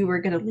either you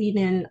were going to lean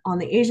in on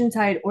the Asian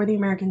side or the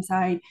American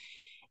side.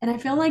 And I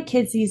feel like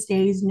kids these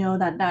days know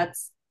that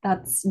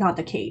that's not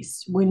the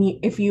case. When you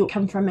if you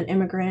come from an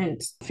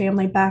immigrant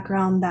family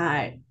background,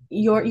 that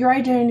your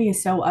identity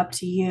is so up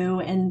to you,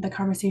 and the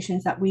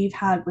conversations that we've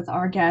had with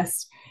our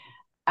guests,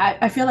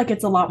 I feel like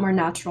it's a lot more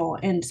natural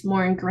and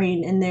more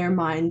ingrained in their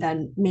mind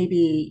than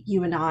maybe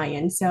you and I.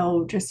 And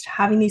so just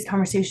having these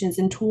conversations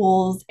and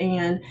tools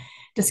and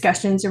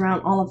discussions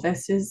around all of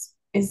this is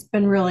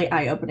been really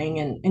eye-opening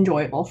and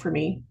enjoyable for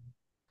me.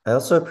 I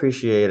also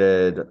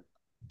appreciated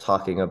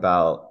talking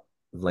about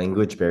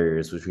language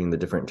barriers between the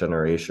different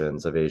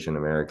generations of Asian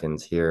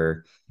Americans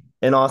here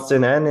in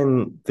Austin and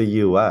in the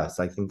US.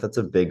 I think that's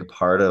a big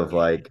part of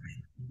like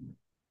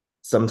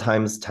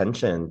sometimes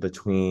tension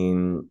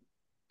between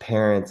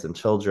parents and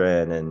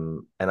children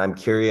and I'm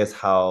curious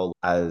how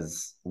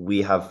as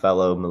we have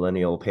fellow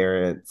millennial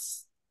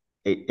parents,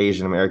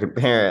 Asian American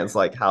parents,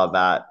 like how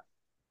that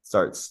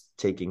starts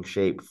taking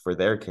shape for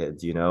their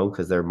kids,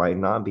 because there might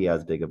not be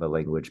as big of a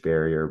language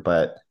barrier,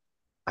 but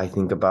I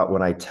think about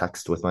when I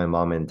text with my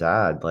mom and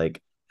dad,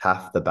 like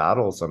half the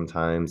battle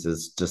sometimes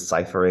is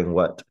deciphering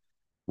what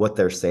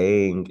they're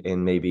saying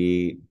in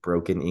maybe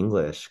broken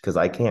English because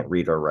I can't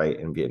read or write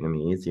in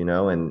Vietnamese,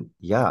 and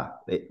yeah,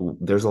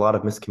 there's a lot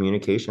of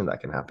miscommunication that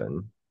can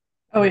happen.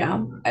 Oh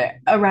yeah,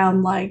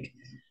 around like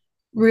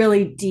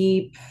really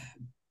deep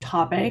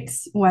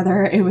topics,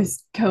 whether it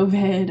was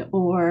COVID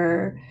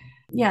or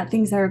yeah,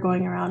 things that are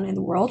going around in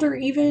the world or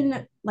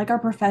even like our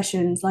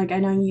professions. Like I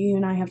know you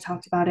and I have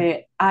talked about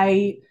it.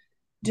 I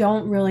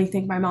don't really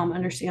think my mom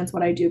understands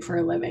what I do for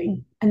a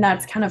living. And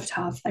that's kind of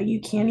tough that you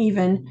can't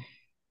even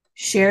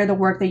share the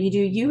work that you do,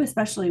 you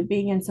especially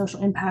being in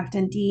social impact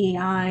and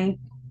DEI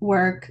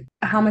work.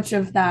 How much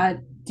of that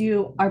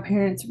do our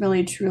parents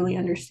really truly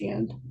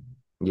understand?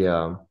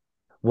 Yeah.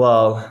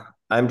 Well,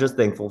 I'm just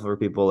thankful for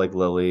people like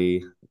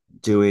Lily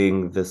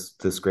doing this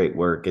great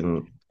work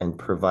and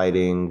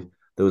providing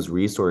those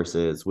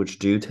resources, which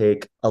do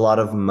take a lot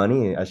of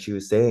money, as she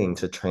was saying,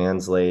 to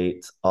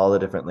translate all the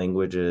different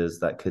languages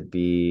that could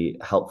be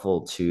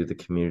helpful to the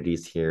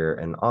communities here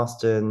in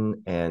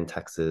Austin and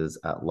Texas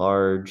at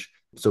large.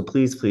 So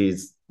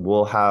please,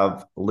 we'll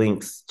have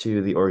links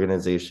to the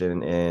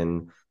organization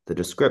in the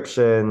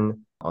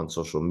description on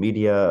social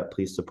media.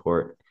 Please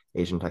support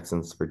Asian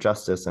Texans for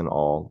Justice and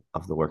all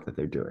of the work that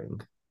they're doing.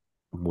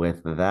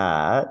 With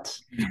that,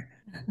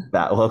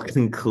 that will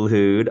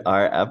conclude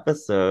our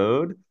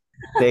episode.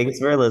 Thanks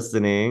for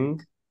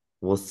listening.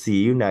 We'll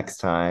see you next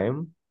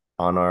time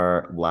on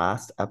our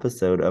last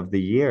episode of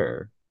the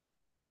year.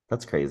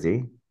 That's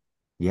crazy.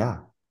 Yeah.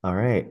 All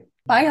right.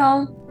 Bye,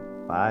 y'all.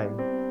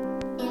 Bye.